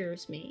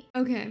cures me.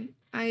 Okay,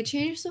 I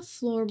changed the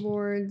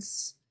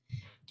floorboards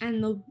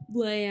and the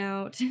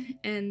layout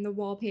and the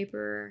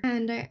wallpaper,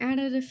 and I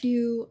added a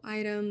few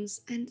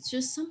items, and it's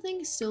just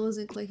something still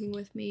isn't clicking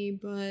with me,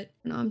 but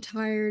I'm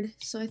tired,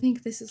 so I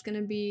think this is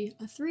gonna be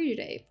a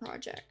 3-day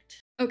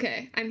project.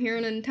 Okay, I'm here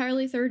on an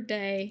entirely third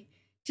day.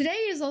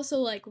 Today is also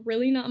like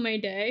really not my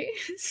day,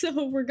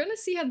 so we're gonna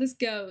see how this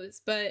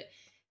goes, but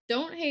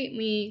don't hate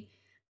me.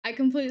 I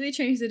completely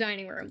changed the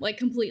dining room, like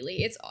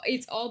completely.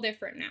 It's all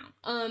different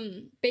now.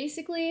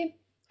 Basically,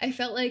 I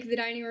felt like the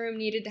dining room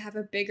needed to have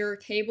a bigger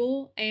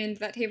table, and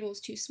that table was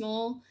too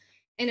small.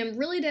 And I'm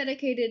really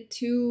dedicated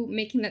to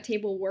making that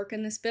table work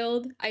in this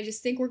build. I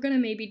just think we're gonna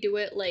maybe do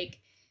it like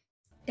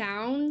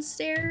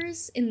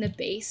downstairs in the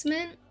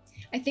basement.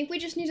 I think we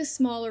just need a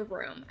smaller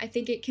room. I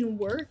think it can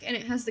work and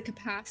it has the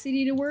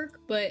capacity to work,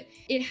 but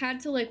it had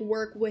to like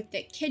work with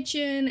the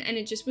kitchen, and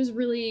it just was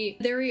really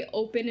very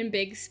open and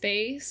big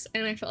space,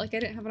 and I felt like I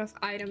didn't have enough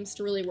items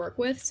to really work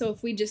with. So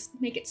if we just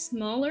make it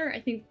smaller, I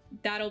think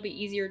that'll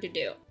be easier to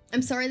do.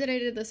 I'm sorry that I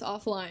did this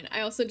offline.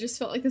 I also just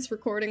felt like this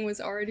recording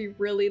was already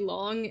really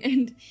long,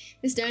 and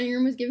this dining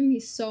room was giving me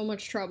so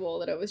much trouble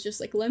that I was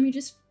just like, let me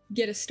just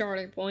get a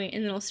starting point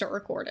and then I'll start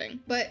recording.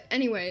 But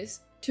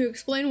anyways, to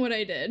explain what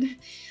I did,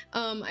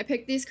 I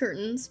picked these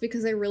curtains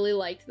because I really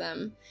liked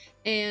them,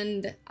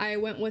 and I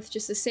went with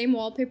just the same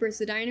wallpaper as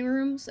the dining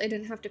room, so I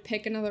didn't have to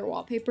pick another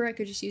wallpaper. I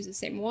could just use the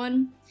same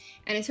one,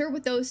 and I started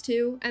with those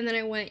two, and then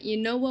I went, you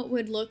know what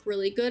would look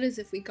really good is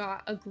if we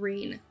got a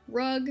green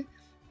rug.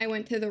 I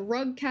went to the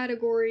rug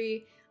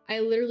category. I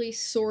literally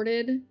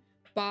sorted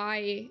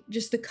by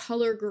just the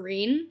color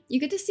green. You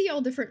get to see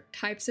all different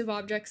types of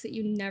objects that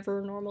you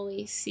never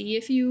normally see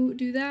if you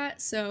do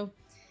that, so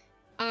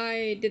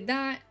I did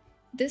that.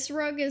 This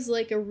rug is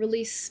like a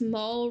really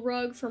small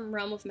rug from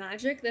Realm of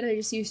Magic that I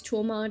just used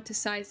tool mod to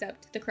size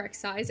up to the correct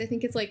size. I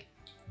think it's like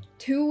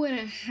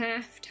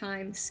 2.5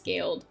 times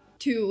scaled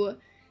to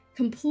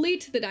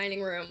complete the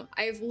dining room.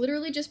 I've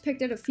literally just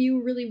picked out a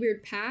few really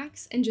weird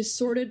packs and just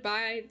sorted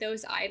by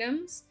those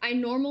items. I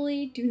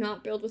normally do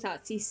not build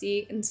without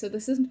CC, and so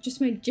this is just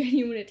my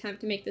genuine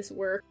attempt to make this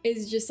work,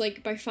 is just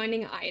like by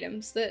finding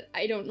items that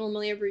I don't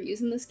normally ever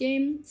use in this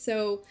game.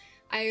 So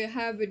I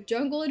have a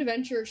Jungle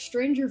Adventure,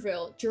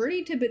 Strangerville,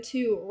 Journey to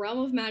Batu, Realm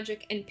of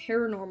Magic, and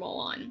Paranormal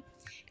on.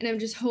 And I'm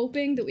just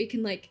hoping that we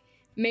can like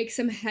make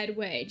some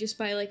headway just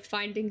by like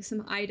finding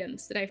some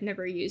items that I've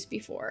never used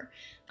before.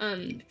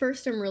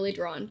 First I'm really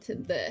drawn to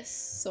this,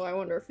 so I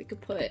wonder if we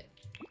could put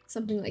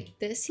something like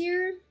this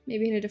here,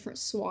 maybe in a different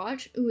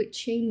swatch. Ooh, it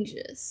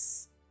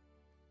changes.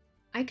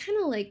 I kind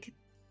of like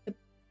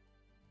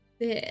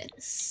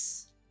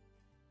this.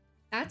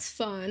 That's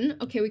fun.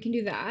 Okay, we can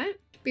do that.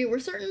 But yeah, we're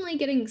certainly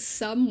getting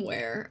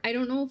somewhere. I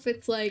don't know if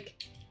it's like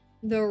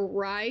the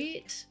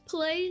right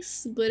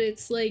place, but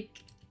it's like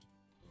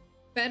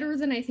better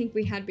than I think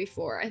we had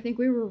before. I think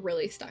we were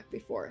really stuck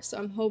before, so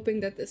I'm hoping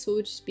that this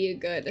will just be a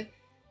good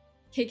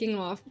kicking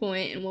off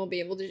point and we'll be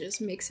able to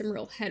just make some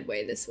real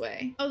headway this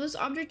way. Oh, this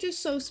object is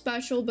so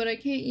special, but I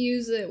can't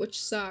use it,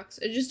 which sucks.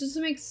 It just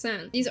doesn't make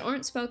sense. These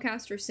aren't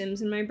spellcaster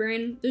sims in my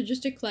brain. They're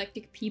just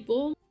eclectic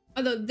people.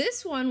 Although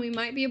this one we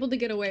might be able to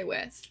get away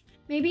with.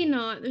 Maybe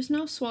not. There's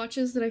no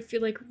swatches that I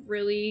feel like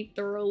really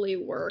thoroughly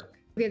work.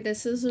 Okay,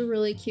 this is a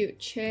really cute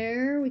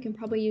chair. We can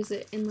probably use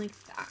it in like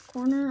that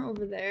corner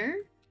over there.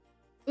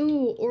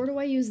 Ooh, or do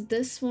I use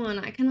this one?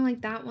 I kind of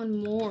like that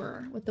one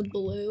more with the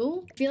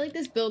blue. I feel like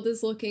this build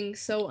is looking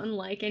so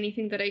unlike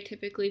anything that I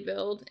typically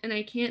build, and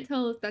I can't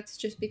tell if that's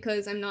just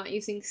because I'm not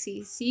using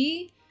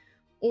CC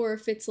or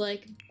if it's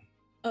like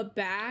a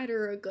bad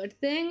or a good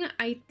thing.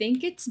 I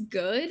think it's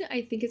good.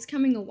 I think it's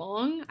coming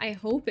along. I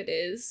hope it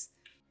is.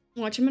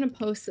 Watch, I'm gonna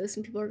post this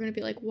and people are gonna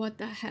be like, what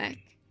the heck?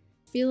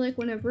 I feel like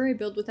whenever I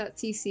build without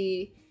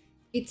CC,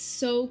 it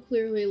so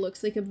clearly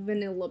looks like a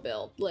vanilla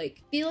build.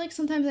 Like, I feel like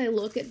sometimes I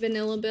look at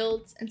vanilla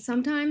builds and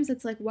sometimes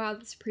it's like, wow,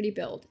 that's a pretty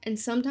build. And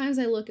sometimes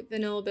I look at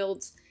vanilla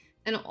builds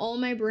and all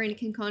my brain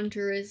can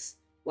conjure is,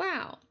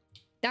 wow,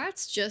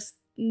 that's just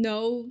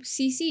no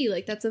CC.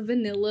 Like, that's a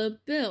vanilla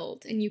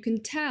build and you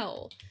can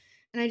tell.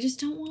 And I just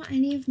don't want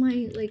any of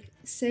my, like,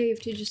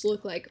 save to just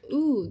look like,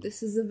 ooh,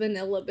 this is a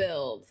vanilla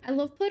build. I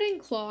love putting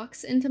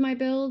clocks into my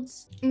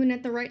builds. When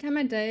at the right time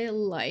of day,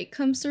 light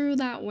comes through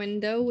that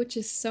window, which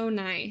is so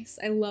nice.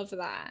 I love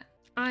that.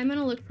 I'm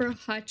gonna look for a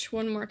hutch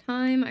one more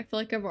time. I feel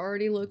like I've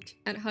already looked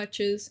at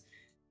hutches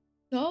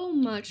so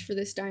much for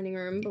this dining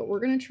room, but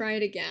we're gonna try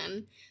it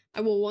again.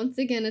 I will once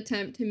again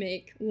attempt to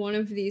make one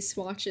of these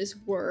swatches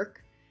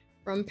work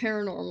from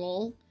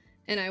Paranormal.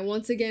 And I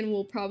once again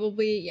will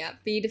probably, yeah,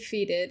 be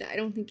defeated. I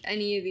don't think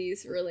any of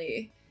these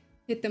really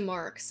hit the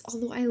marks.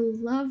 Although I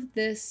love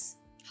this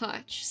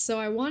hutch, so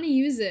I want to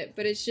use it,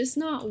 but it's just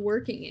not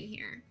working in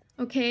here.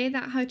 Okay,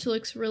 that hutch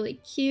looks really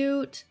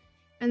cute.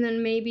 And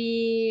then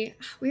maybe,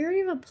 we already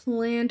have a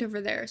plant over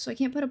there, so I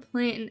can't put a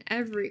plant in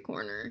every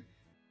corner.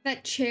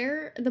 That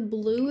chair, the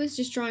blue is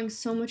just drawing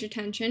so much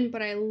attention,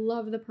 but I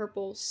love the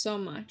purple so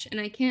much. And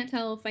I can't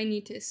tell if I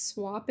need to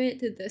swap it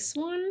to this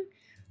one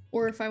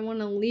or if I want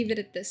to leave it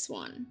at this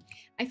one.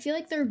 I feel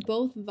like they're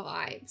both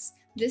vibes.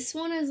 This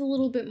one is a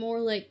little bit more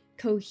like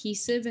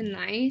cohesive and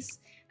nice,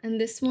 and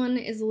this one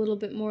is a little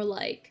bit more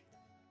like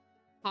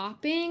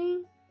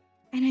popping.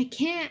 And I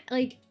can't,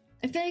 like,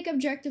 I feel like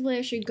objectively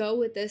I should go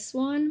with this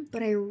one,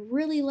 but I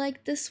really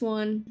like this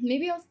one.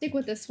 Maybe I'll stick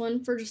with this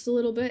one for just a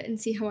little bit and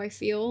see how I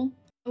feel.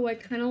 Oh, I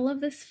kind of love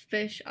this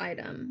fish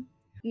item.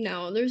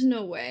 No, there's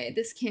no way.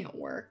 This can't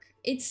work.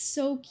 It's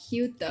so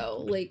cute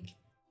though, like,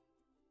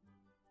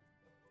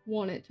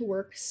 want it to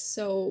work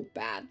so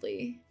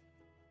badly.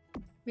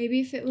 Maybe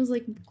if it was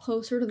like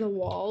closer to the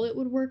wall it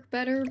would work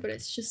better, but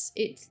it's just,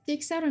 it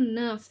sticks out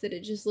enough that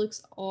it just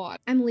looks odd.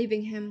 I'm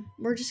leaving him.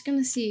 We're just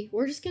gonna see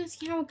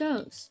how it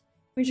goes.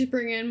 We just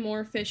bring in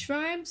more fish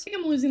vibes. I think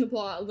I'm losing the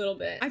plot a little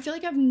bit. I feel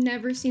like I've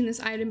never seen this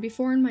item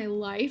before in my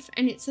life,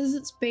 and it says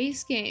it's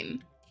base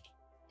game.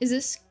 Is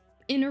this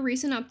in a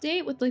recent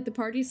update with like the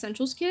Party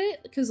Essentials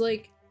kit? Because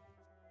like,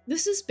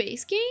 this is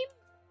base game?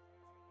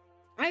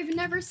 I've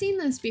never seen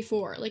this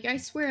before. Like, I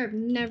swear I've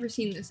never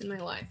seen this in my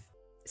life.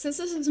 Since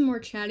this is a more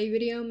chatty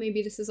video,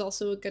 maybe this is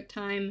also a good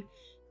time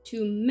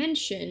to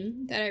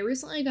mention that I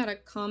recently got a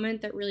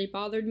comment that really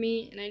bothered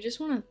me, and I just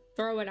want to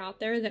throw it out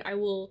there that I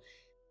will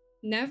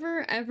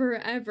never, ever,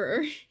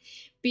 ever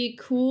be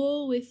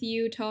cool with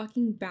you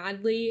talking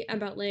badly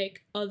about,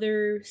 like,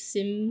 other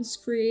Sims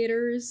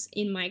creators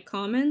in my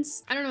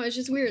comments. I don't know, it's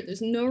just weird.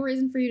 There's no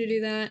reason for you to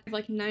do that. I have,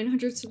 like,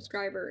 900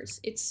 subscribers.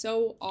 It's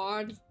so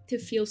odd to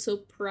feel so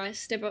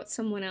pressed about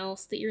someone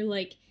else that you're,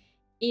 like,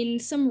 in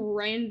some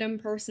random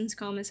person's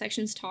comment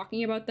sections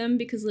talking about them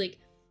because, like,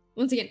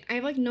 once again, I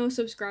have, like, no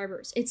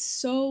subscribers. It's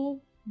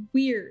so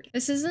weird.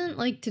 This isn't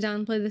like to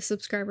downplay the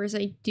subscribers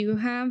I do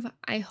have.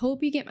 I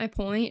hope you get my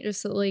point,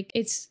 just that, like,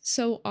 it's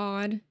so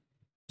odd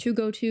to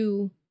go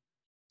to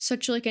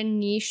such like a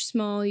niche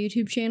small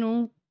YouTube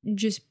channel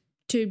just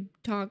to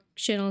talk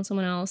shit on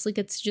someone else. Like,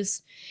 it's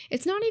just,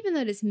 it's not even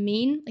that it's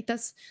mean. Like,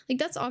 that's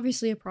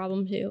obviously a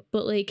problem too,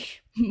 but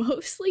like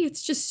mostly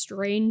it's just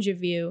strange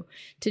of you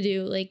to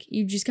do. Like,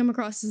 you just come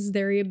across as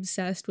very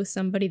obsessed with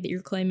somebody that you're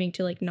claiming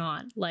to like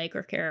not like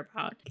or care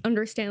about.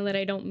 Understand that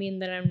I don't mean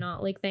that I'm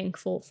not like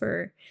thankful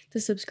for the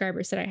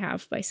subscribers that I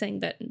have by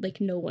saying that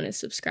like no one is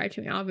subscribed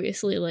to me.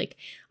 Obviously, like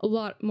a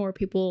lot more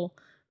people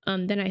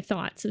than I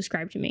thought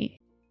subscribe to me.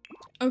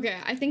 Okay,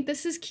 I think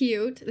this is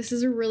cute. This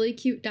is a really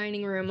cute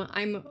dining room.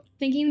 I'm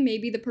thinking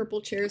maybe the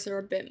purple chairs are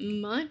a bit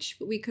much,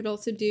 but we could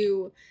also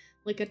do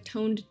like a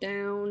toned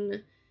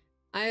down,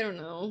 I don't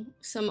know,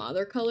 some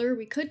other color.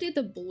 We could do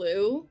the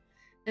blue,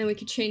 and we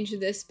could change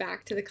this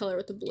back to the color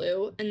with the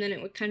blue, and then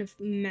it would kind of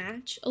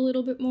match a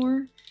little bit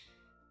more.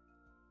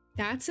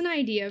 That's an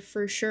idea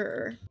for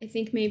sure. I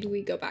think maybe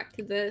we go back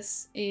to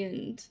this,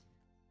 and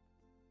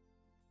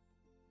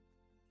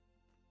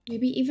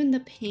maybe even the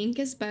pink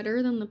is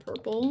better than the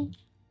purple.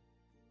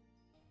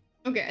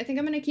 Okay, I think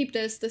I'm gonna keep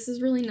this. This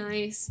is really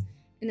nice,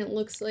 and it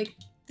looks like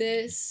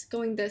this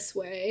going this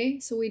way.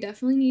 So we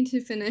definitely need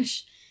to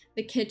finish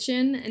the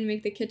kitchen and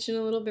make the kitchen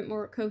a little bit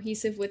more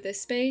cohesive with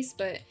this space,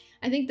 but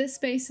I think this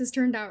space has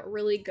turned out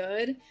really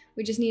good.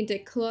 We just need to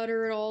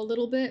clutter it all a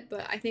little bit,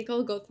 but I think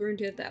I'll go through and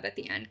do that at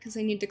the end because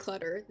I need to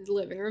clutter the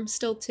living room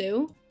still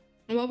too.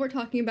 And while we're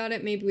talking about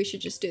it, maybe we should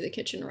just do the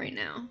kitchen right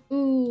now.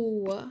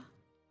 Ooh,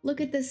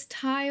 look at this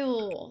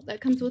tile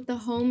that comes with the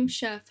Home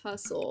Chef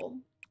Hustle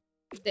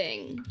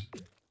thing.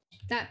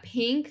 That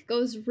pink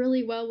goes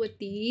really well with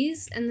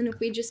these, and then if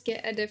we just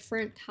get a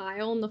different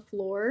tile on the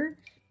floor,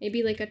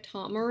 maybe like a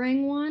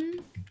tamarind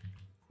one,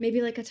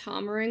 maybe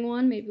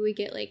we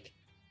get like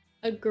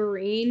a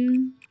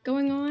green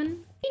going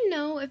on. You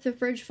know, if the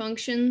fridge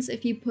functions,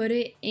 if you put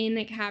it in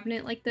a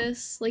cabinet like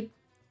this, like,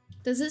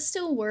 does it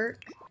still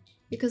work?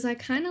 Because I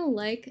kind of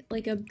like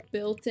a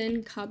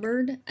built-in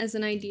cupboard as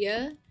an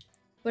idea,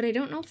 but I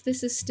don't know if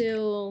this is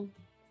still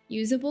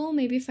usable.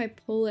 Maybe if I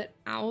pull it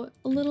out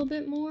a little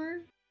bit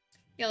more.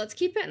 Yeah, let's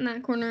keep it in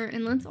that corner,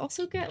 and let's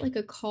also get like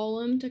a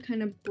column to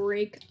kind of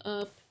break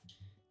up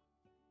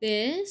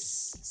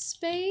this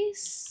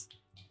space.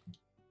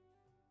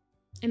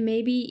 And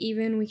maybe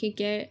even we could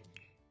get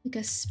like a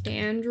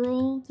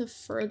spandrel to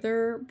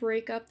further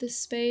break up the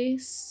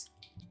space.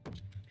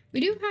 We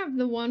do have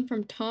the one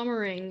from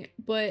Tamarind,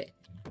 but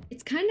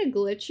it's kind of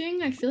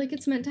glitching. I feel like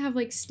it's meant to have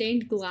like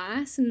stained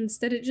glass, and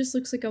instead it just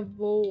looks like a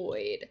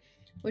void,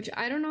 which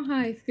I don't know how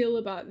I feel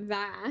about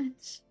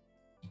that.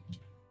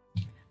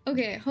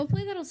 Okay,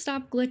 hopefully that'll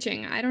stop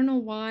glitching. I don't know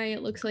why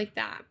it looks like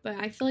that, but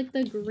I feel like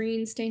the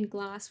green stained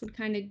glass would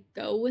kind of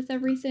go with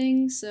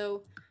everything,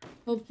 so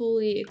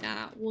hopefully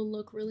that will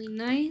look really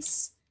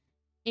nice.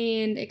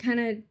 And it kind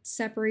of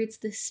separates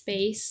the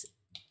space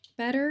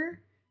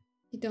better.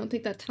 I don't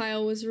think that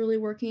tile was really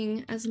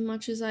working as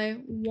much as I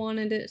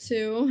wanted it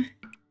to.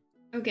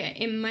 Okay,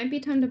 it might be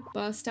time to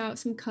bust out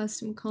some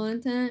custom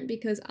content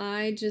because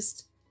I'm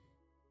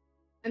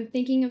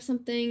thinking of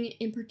something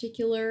in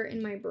particular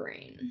in my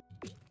brain.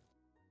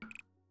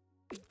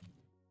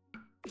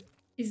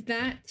 Is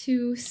that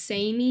too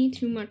samey,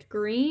 too much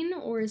green,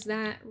 or is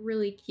that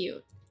really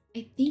cute?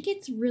 I think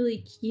it's really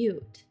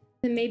cute.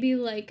 And maybe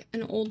like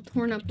an old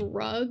torn up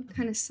rug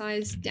kind of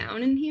sized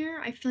down in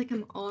here. I feel like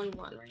I'm on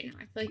one right now.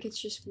 I feel like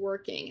it's just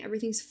working.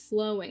 Everything's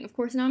flowing. Of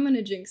course, now I'm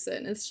gonna jinx it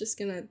and it's just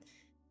gonna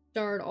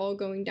start all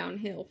going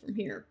downhill from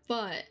here.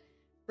 But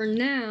for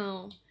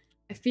now,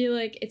 I feel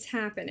like it's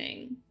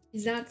happening.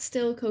 Is that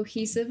still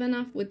cohesive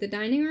enough with the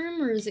dining room,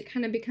 or is it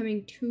kind of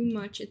becoming too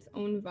much its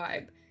own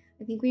vibe?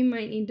 I think we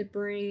might need to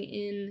bring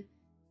in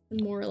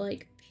the more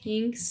like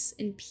pinks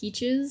and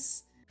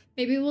peaches.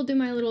 Maybe we'll do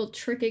my little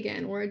trick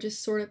again where I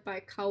just sort it by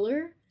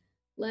color.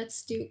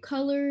 Let's do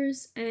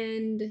colors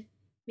and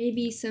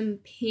maybe some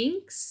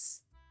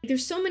pinks.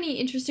 There's so many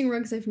interesting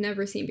rugs I've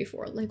never seen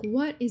before. Like,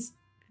 what is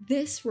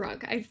this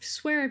rug? I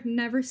swear I've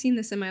never seen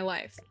this in my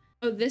life.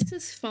 Oh, this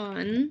is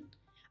fun.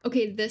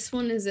 Okay, this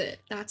one is it.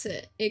 That's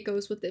it. It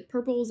goes with the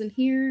purples in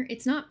here.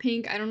 It's not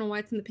pink. I don't know why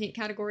it's in the pink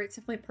category. It's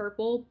definitely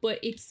purple, but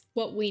it's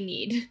what we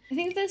need. I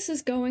think this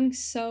is going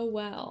so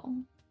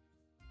well.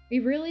 We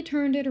really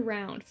turned it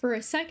around. For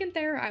a second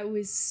there, I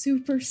was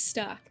super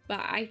stuck, but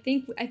I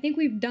think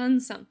we've done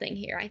something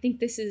here. I think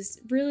this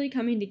is really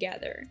coming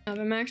together.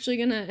 I'm actually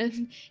gonna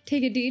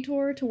take a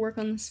detour to work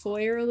on this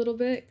foyer a little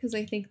bit because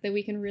I think that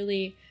we can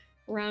really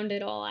round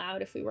it all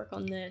out if we work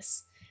on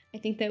this. I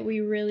think that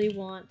we really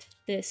want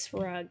this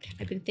rug.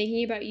 I've been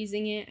thinking about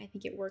using it. I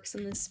think it works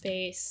in this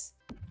space.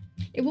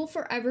 It will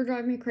forever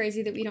drive me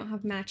crazy that we don't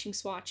have matching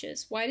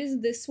swatches. Why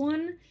does this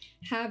one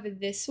have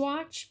this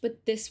swatch,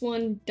 but this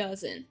one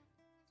doesn't?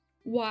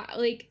 Why?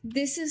 Like,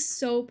 this is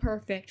so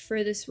perfect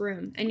for this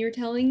room. And you're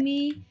telling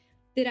me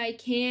that I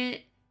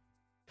can't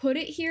put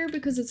it here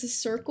because it's a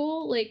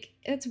circle? Like,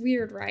 that's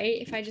weird,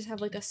 right? If I just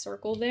have like a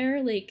circle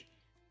there, like,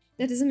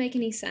 that doesn't make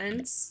any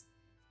sense.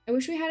 I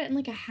wish we had it in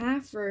like a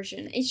half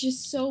version. It's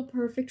just so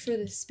perfect for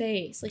the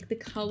space. Like, the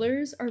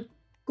colors are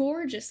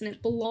gorgeous and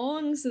it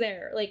belongs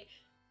there. Like,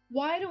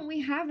 why don't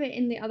we have it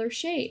in the other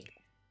shape?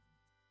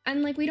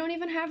 And like, we don't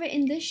even have it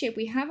in this shape.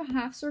 We have a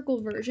half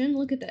circle version.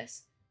 Look at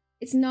this.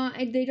 It's not,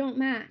 they don't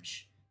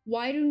match.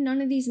 Why do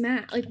none of these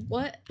match? Like,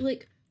 what?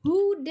 Like,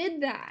 who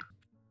did that?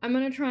 I'm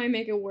gonna try and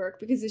make it work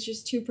because it's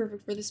just too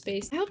perfect for the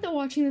space. I hope that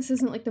watching this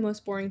isn't like the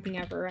most boring thing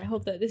ever. I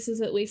hope that this is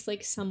at least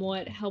like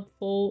somewhat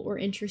helpful or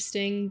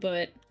interesting,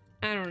 but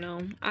I don't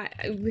know.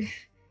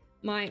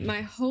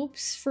 My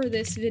hopes for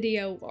this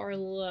video are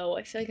low.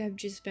 I feel like I've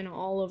just been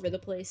all over the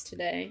place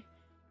today.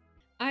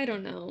 I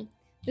don't know.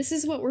 This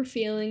is what we're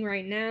feeling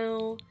right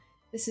now.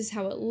 This is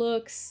how it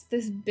looks.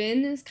 This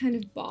bin is kind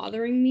of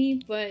bothering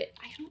me, but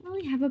I don't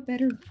really have a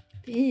better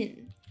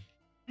bin.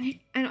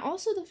 And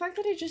also the fact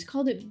that I just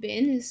called it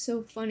bin is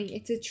so funny.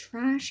 It's a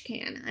trash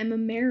can. I'm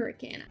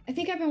American. I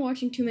think I've been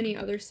watching too many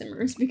other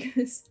simmers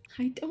because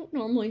I don't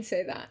normally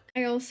say that.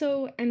 I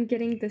also am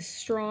getting the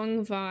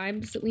strong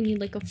vibes that we need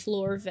like a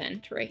floor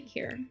vent right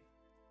here.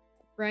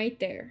 Right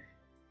there.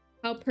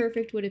 How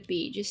perfect would it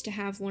be just to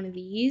have one of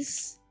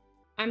these?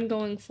 I'm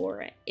going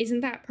for it.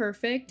 Isn't that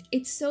perfect?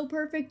 It's so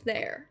perfect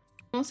there.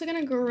 I'm also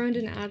gonna go around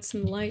and add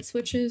some light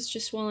switches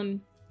just while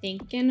I'm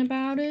thinking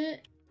about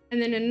it.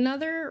 And then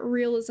another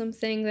realism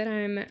thing that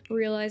I'm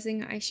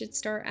realizing I should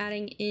start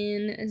adding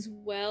in as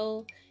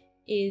well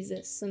is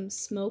some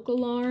smoke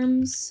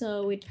alarms.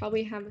 So we'd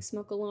probably have a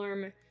smoke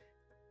alarm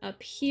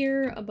up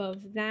here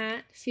above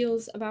that.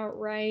 Feels about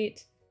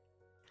right.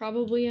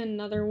 Probably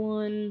another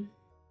one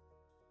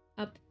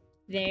up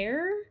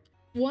there.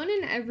 One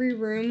in every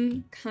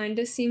room kind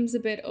of seems a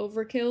bit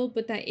overkill,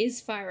 but that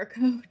is fire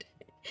code.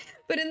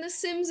 But in The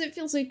Sims, it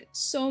feels like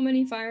so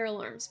many fire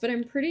alarms, but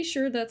I'm pretty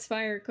sure that's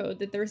fire code,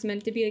 that there's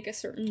meant to be like a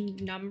certain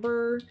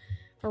number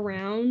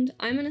around.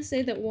 I'm gonna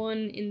say that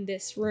one in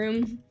this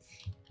room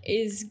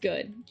is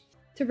good.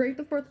 To break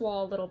the fourth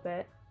wall a little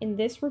bit, in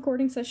this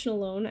recording session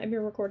alone, I've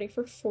been recording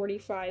for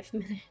 45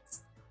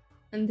 minutes.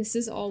 And this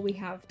is all we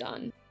have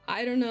done.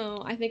 I don't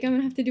know, I think I'm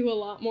gonna have to do a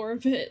lot more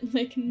of it,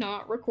 like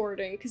not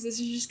recording, because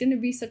this is just gonna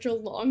be such a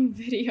long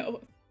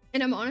video.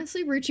 And I'm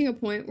honestly reaching a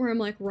point where I'm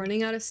like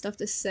running out of stuff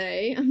to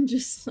say. I'm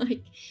just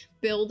like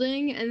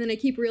building and then I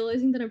keep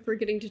realizing that I'm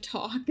forgetting to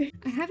talk.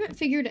 I haven't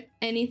figured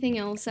anything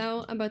else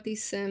out about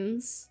these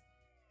Sims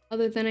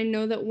other than I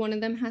know that one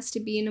of them has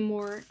to be in a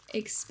more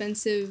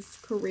expensive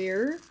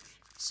career.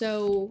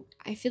 So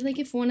I feel like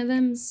if one of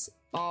them's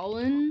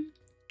fallen,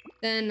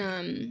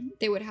 then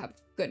they would have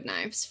good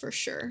knives for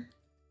sure.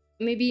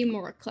 Maybe a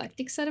more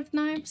eclectic set of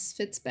knives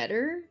fits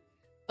better.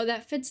 Oh,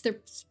 that fits their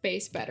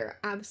space better,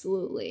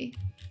 absolutely.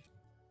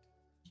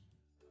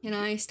 Can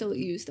I still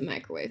use the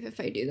microwave if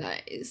I do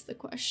that is the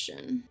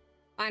question.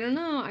 I don't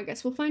know, I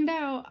guess we'll find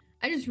out.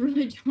 I just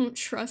really don't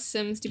trust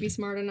Sims to be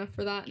smart enough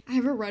for that. I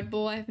have a Red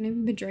Bull, I haven't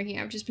even been drinking,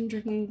 I've just been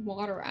drinking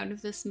water out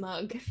of this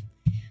mug.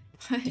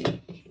 But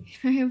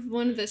I have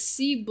one of the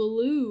sea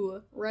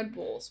blue Red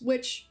Bulls,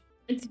 which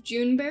it's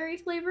Juneberry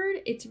flavored,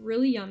 it's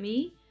really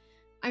yummy.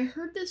 I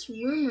heard this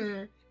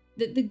rumor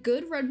that the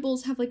good Red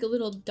Bulls have like a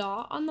little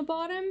dot on the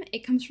bottom.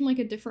 It comes from like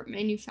a different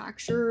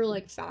manufacturer,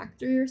 like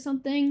factory or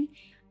something.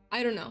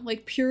 I don't know,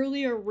 like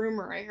purely a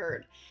rumor I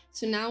heard.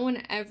 So now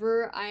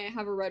whenever I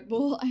have a Red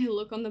Bull, I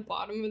look on the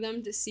bottom of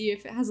them to see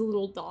if it has a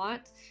little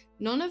dot.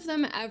 None of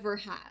them ever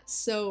has.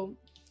 So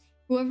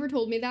whoever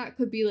told me that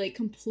could be like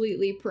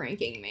completely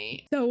pranking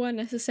me. So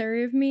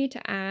unnecessary of me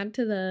to add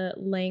to the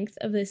length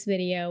of this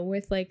video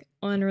with like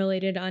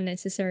unrelated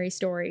unnecessary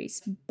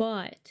stories.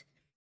 But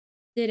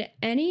did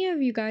any of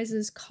you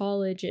guys'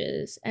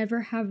 colleges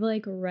ever have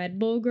like Red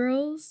Bull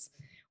girls?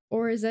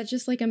 Or is that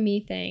just like a me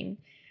thing?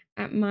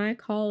 At my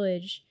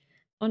college,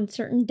 on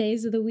certain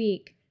days of the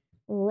week,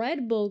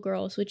 Red Bull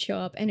girls would show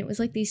up and it was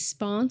like these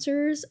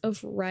sponsors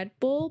of Red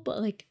Bull, but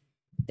like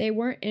they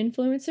weren't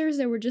influencers,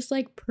 they were just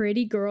like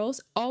pretty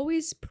girls,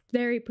 always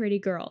very pretty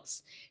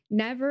girls,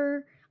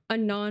 never a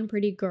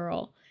non-pretty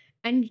girl.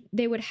 And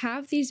they would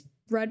have these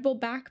Red Bull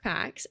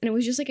backpacks and it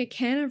was just like a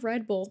can of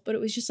Red Bull, but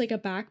it was just like a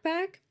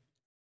backpack.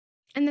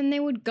 And then they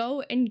would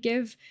go and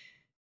give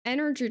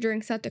energy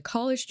drinks out to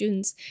college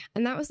students.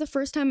 And that was the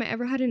first time I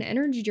ever had an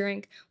energy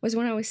drink, was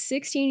when I was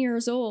 16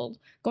 years old,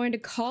 going to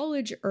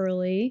college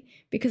early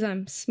because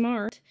I'm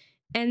smart.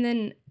 And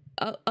then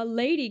a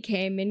lady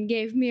came and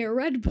gave me a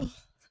Red Bull.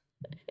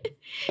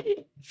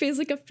 Feels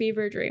like a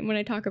fever dream when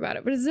I talk about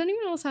it. But does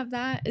anyone else have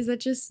that? Is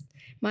that just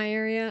my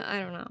area? I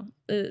don't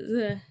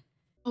know.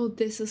 Oh,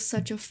 this is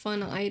such a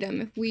fun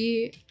item. If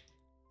we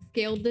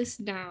scaled this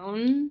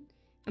down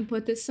and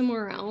put this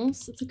somewhere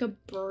else, it's like a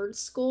bird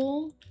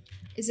skull.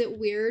 Is it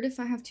weird if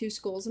I have two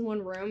skulls in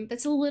one room?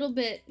 That's a little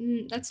bit,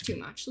 that's too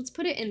much. Let's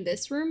put it in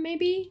this room,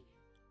 maybe?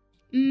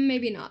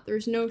 Maybe not,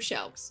 there's no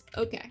shelves.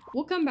 Okay,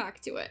 we'll come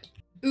back to it.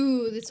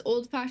 Ooh, this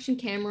old-fashioned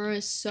camera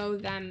is so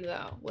them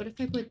though. What if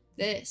I put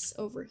this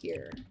over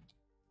here?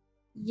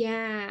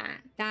 Yeah,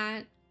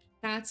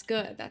 that's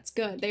good, that's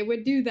good. They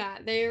would do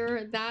that.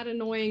 They're that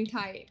annoying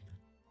type.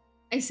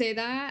 I say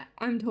that,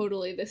 I'm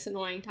totally this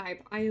annoying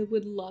type. I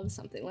would love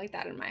something like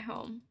that in my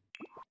home.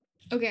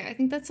 Okay, I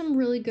think that's some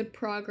really good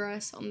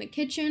progress on the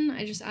kitchen.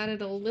 I just added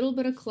a little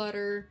bit of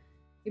clutter.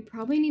 We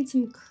probably need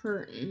some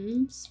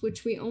curtains,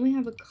 which we only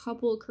have a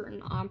couple of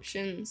curtain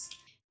options.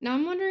 Now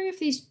I'm wondering if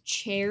these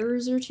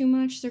chairs are too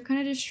much. They're kind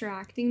of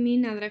distracting me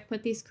now that I've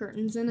put these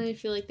curtains in. I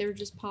feel like they're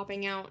just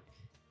popping out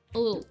a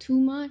little too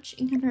much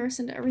in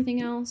comparison to everything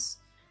else.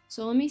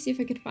 So let me see if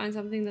I could find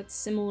something that's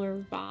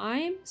similar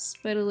vibes,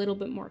 but a little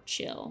bit more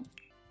chill.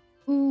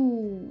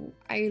 Ooh,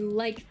 I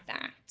like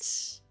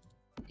that.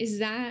 Is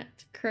that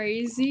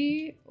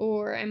crazy,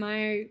 or am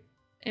I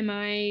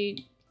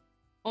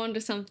onto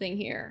something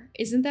here?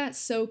 Isn't that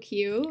so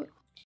cute?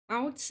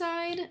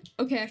 outside,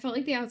 okay, I felt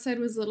like the outside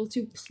was a little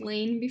too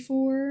plain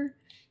before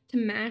to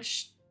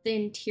match the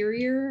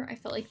interior. I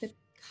felt like the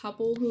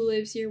couple who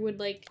lives here would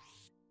like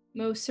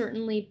most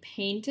certainly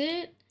paint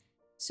it.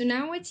 So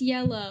now it's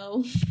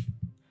yellow.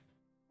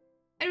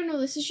 I don't know,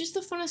 this is just the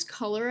funnest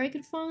color I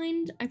could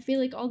find. I feel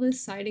like all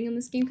this siding in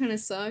this game kind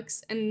of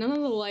sucks, and none of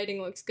the lighting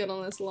looks good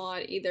on this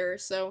lot either,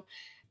 so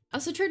I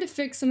also tried to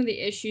fix some of the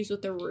issues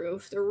with the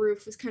roof. The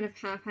roof was kind of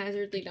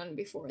haphazardly done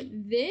before.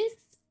 This,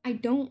 I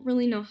don't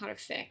really know how to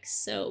fix,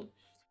 so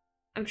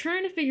I'm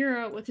trying to figure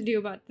out what to do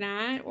about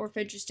that, or if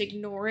I just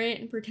ignore it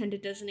and pretend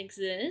it doesn't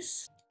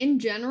exist. In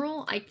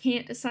general, I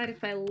can't decide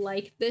if I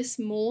like this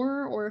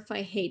more or if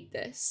I hate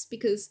this,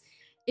 because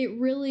it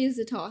really is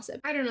a toss-up.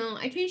 I don't know,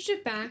 I changed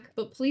it back,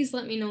 but please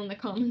let me know in the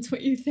comments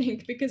what you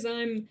think, because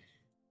I'm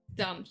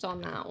dumped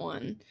on that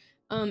one.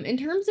 In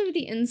terms of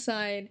the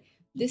inside,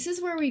 this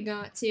is where we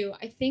got to.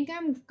 I think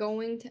I'm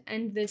going to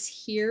end this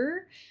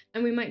here,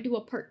 and we might do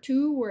a part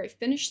 2 where I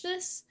finish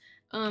this,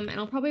 and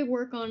I'll probably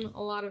work on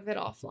a lot of it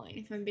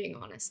offline, if I'm being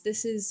honest.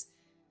 This is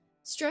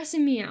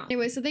stressing me out.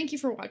 Anyway, so thank you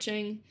for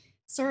watching.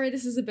 Sorry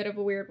this is a bit of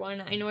a weird one.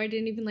 I know I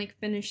didn't even, like,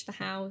 finish the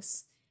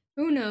house.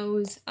 Who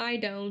knows? I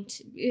don't.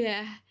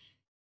 Yeah.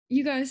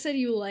 You guys said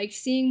you liked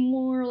seeing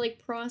more,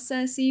 like,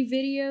 processy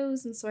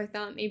videos, and so I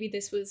thought maybe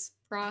this was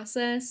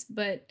process,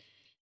 but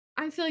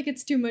I feel like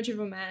it's too much of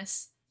a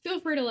mess. Feel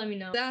free to let me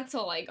know. That's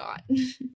all I got.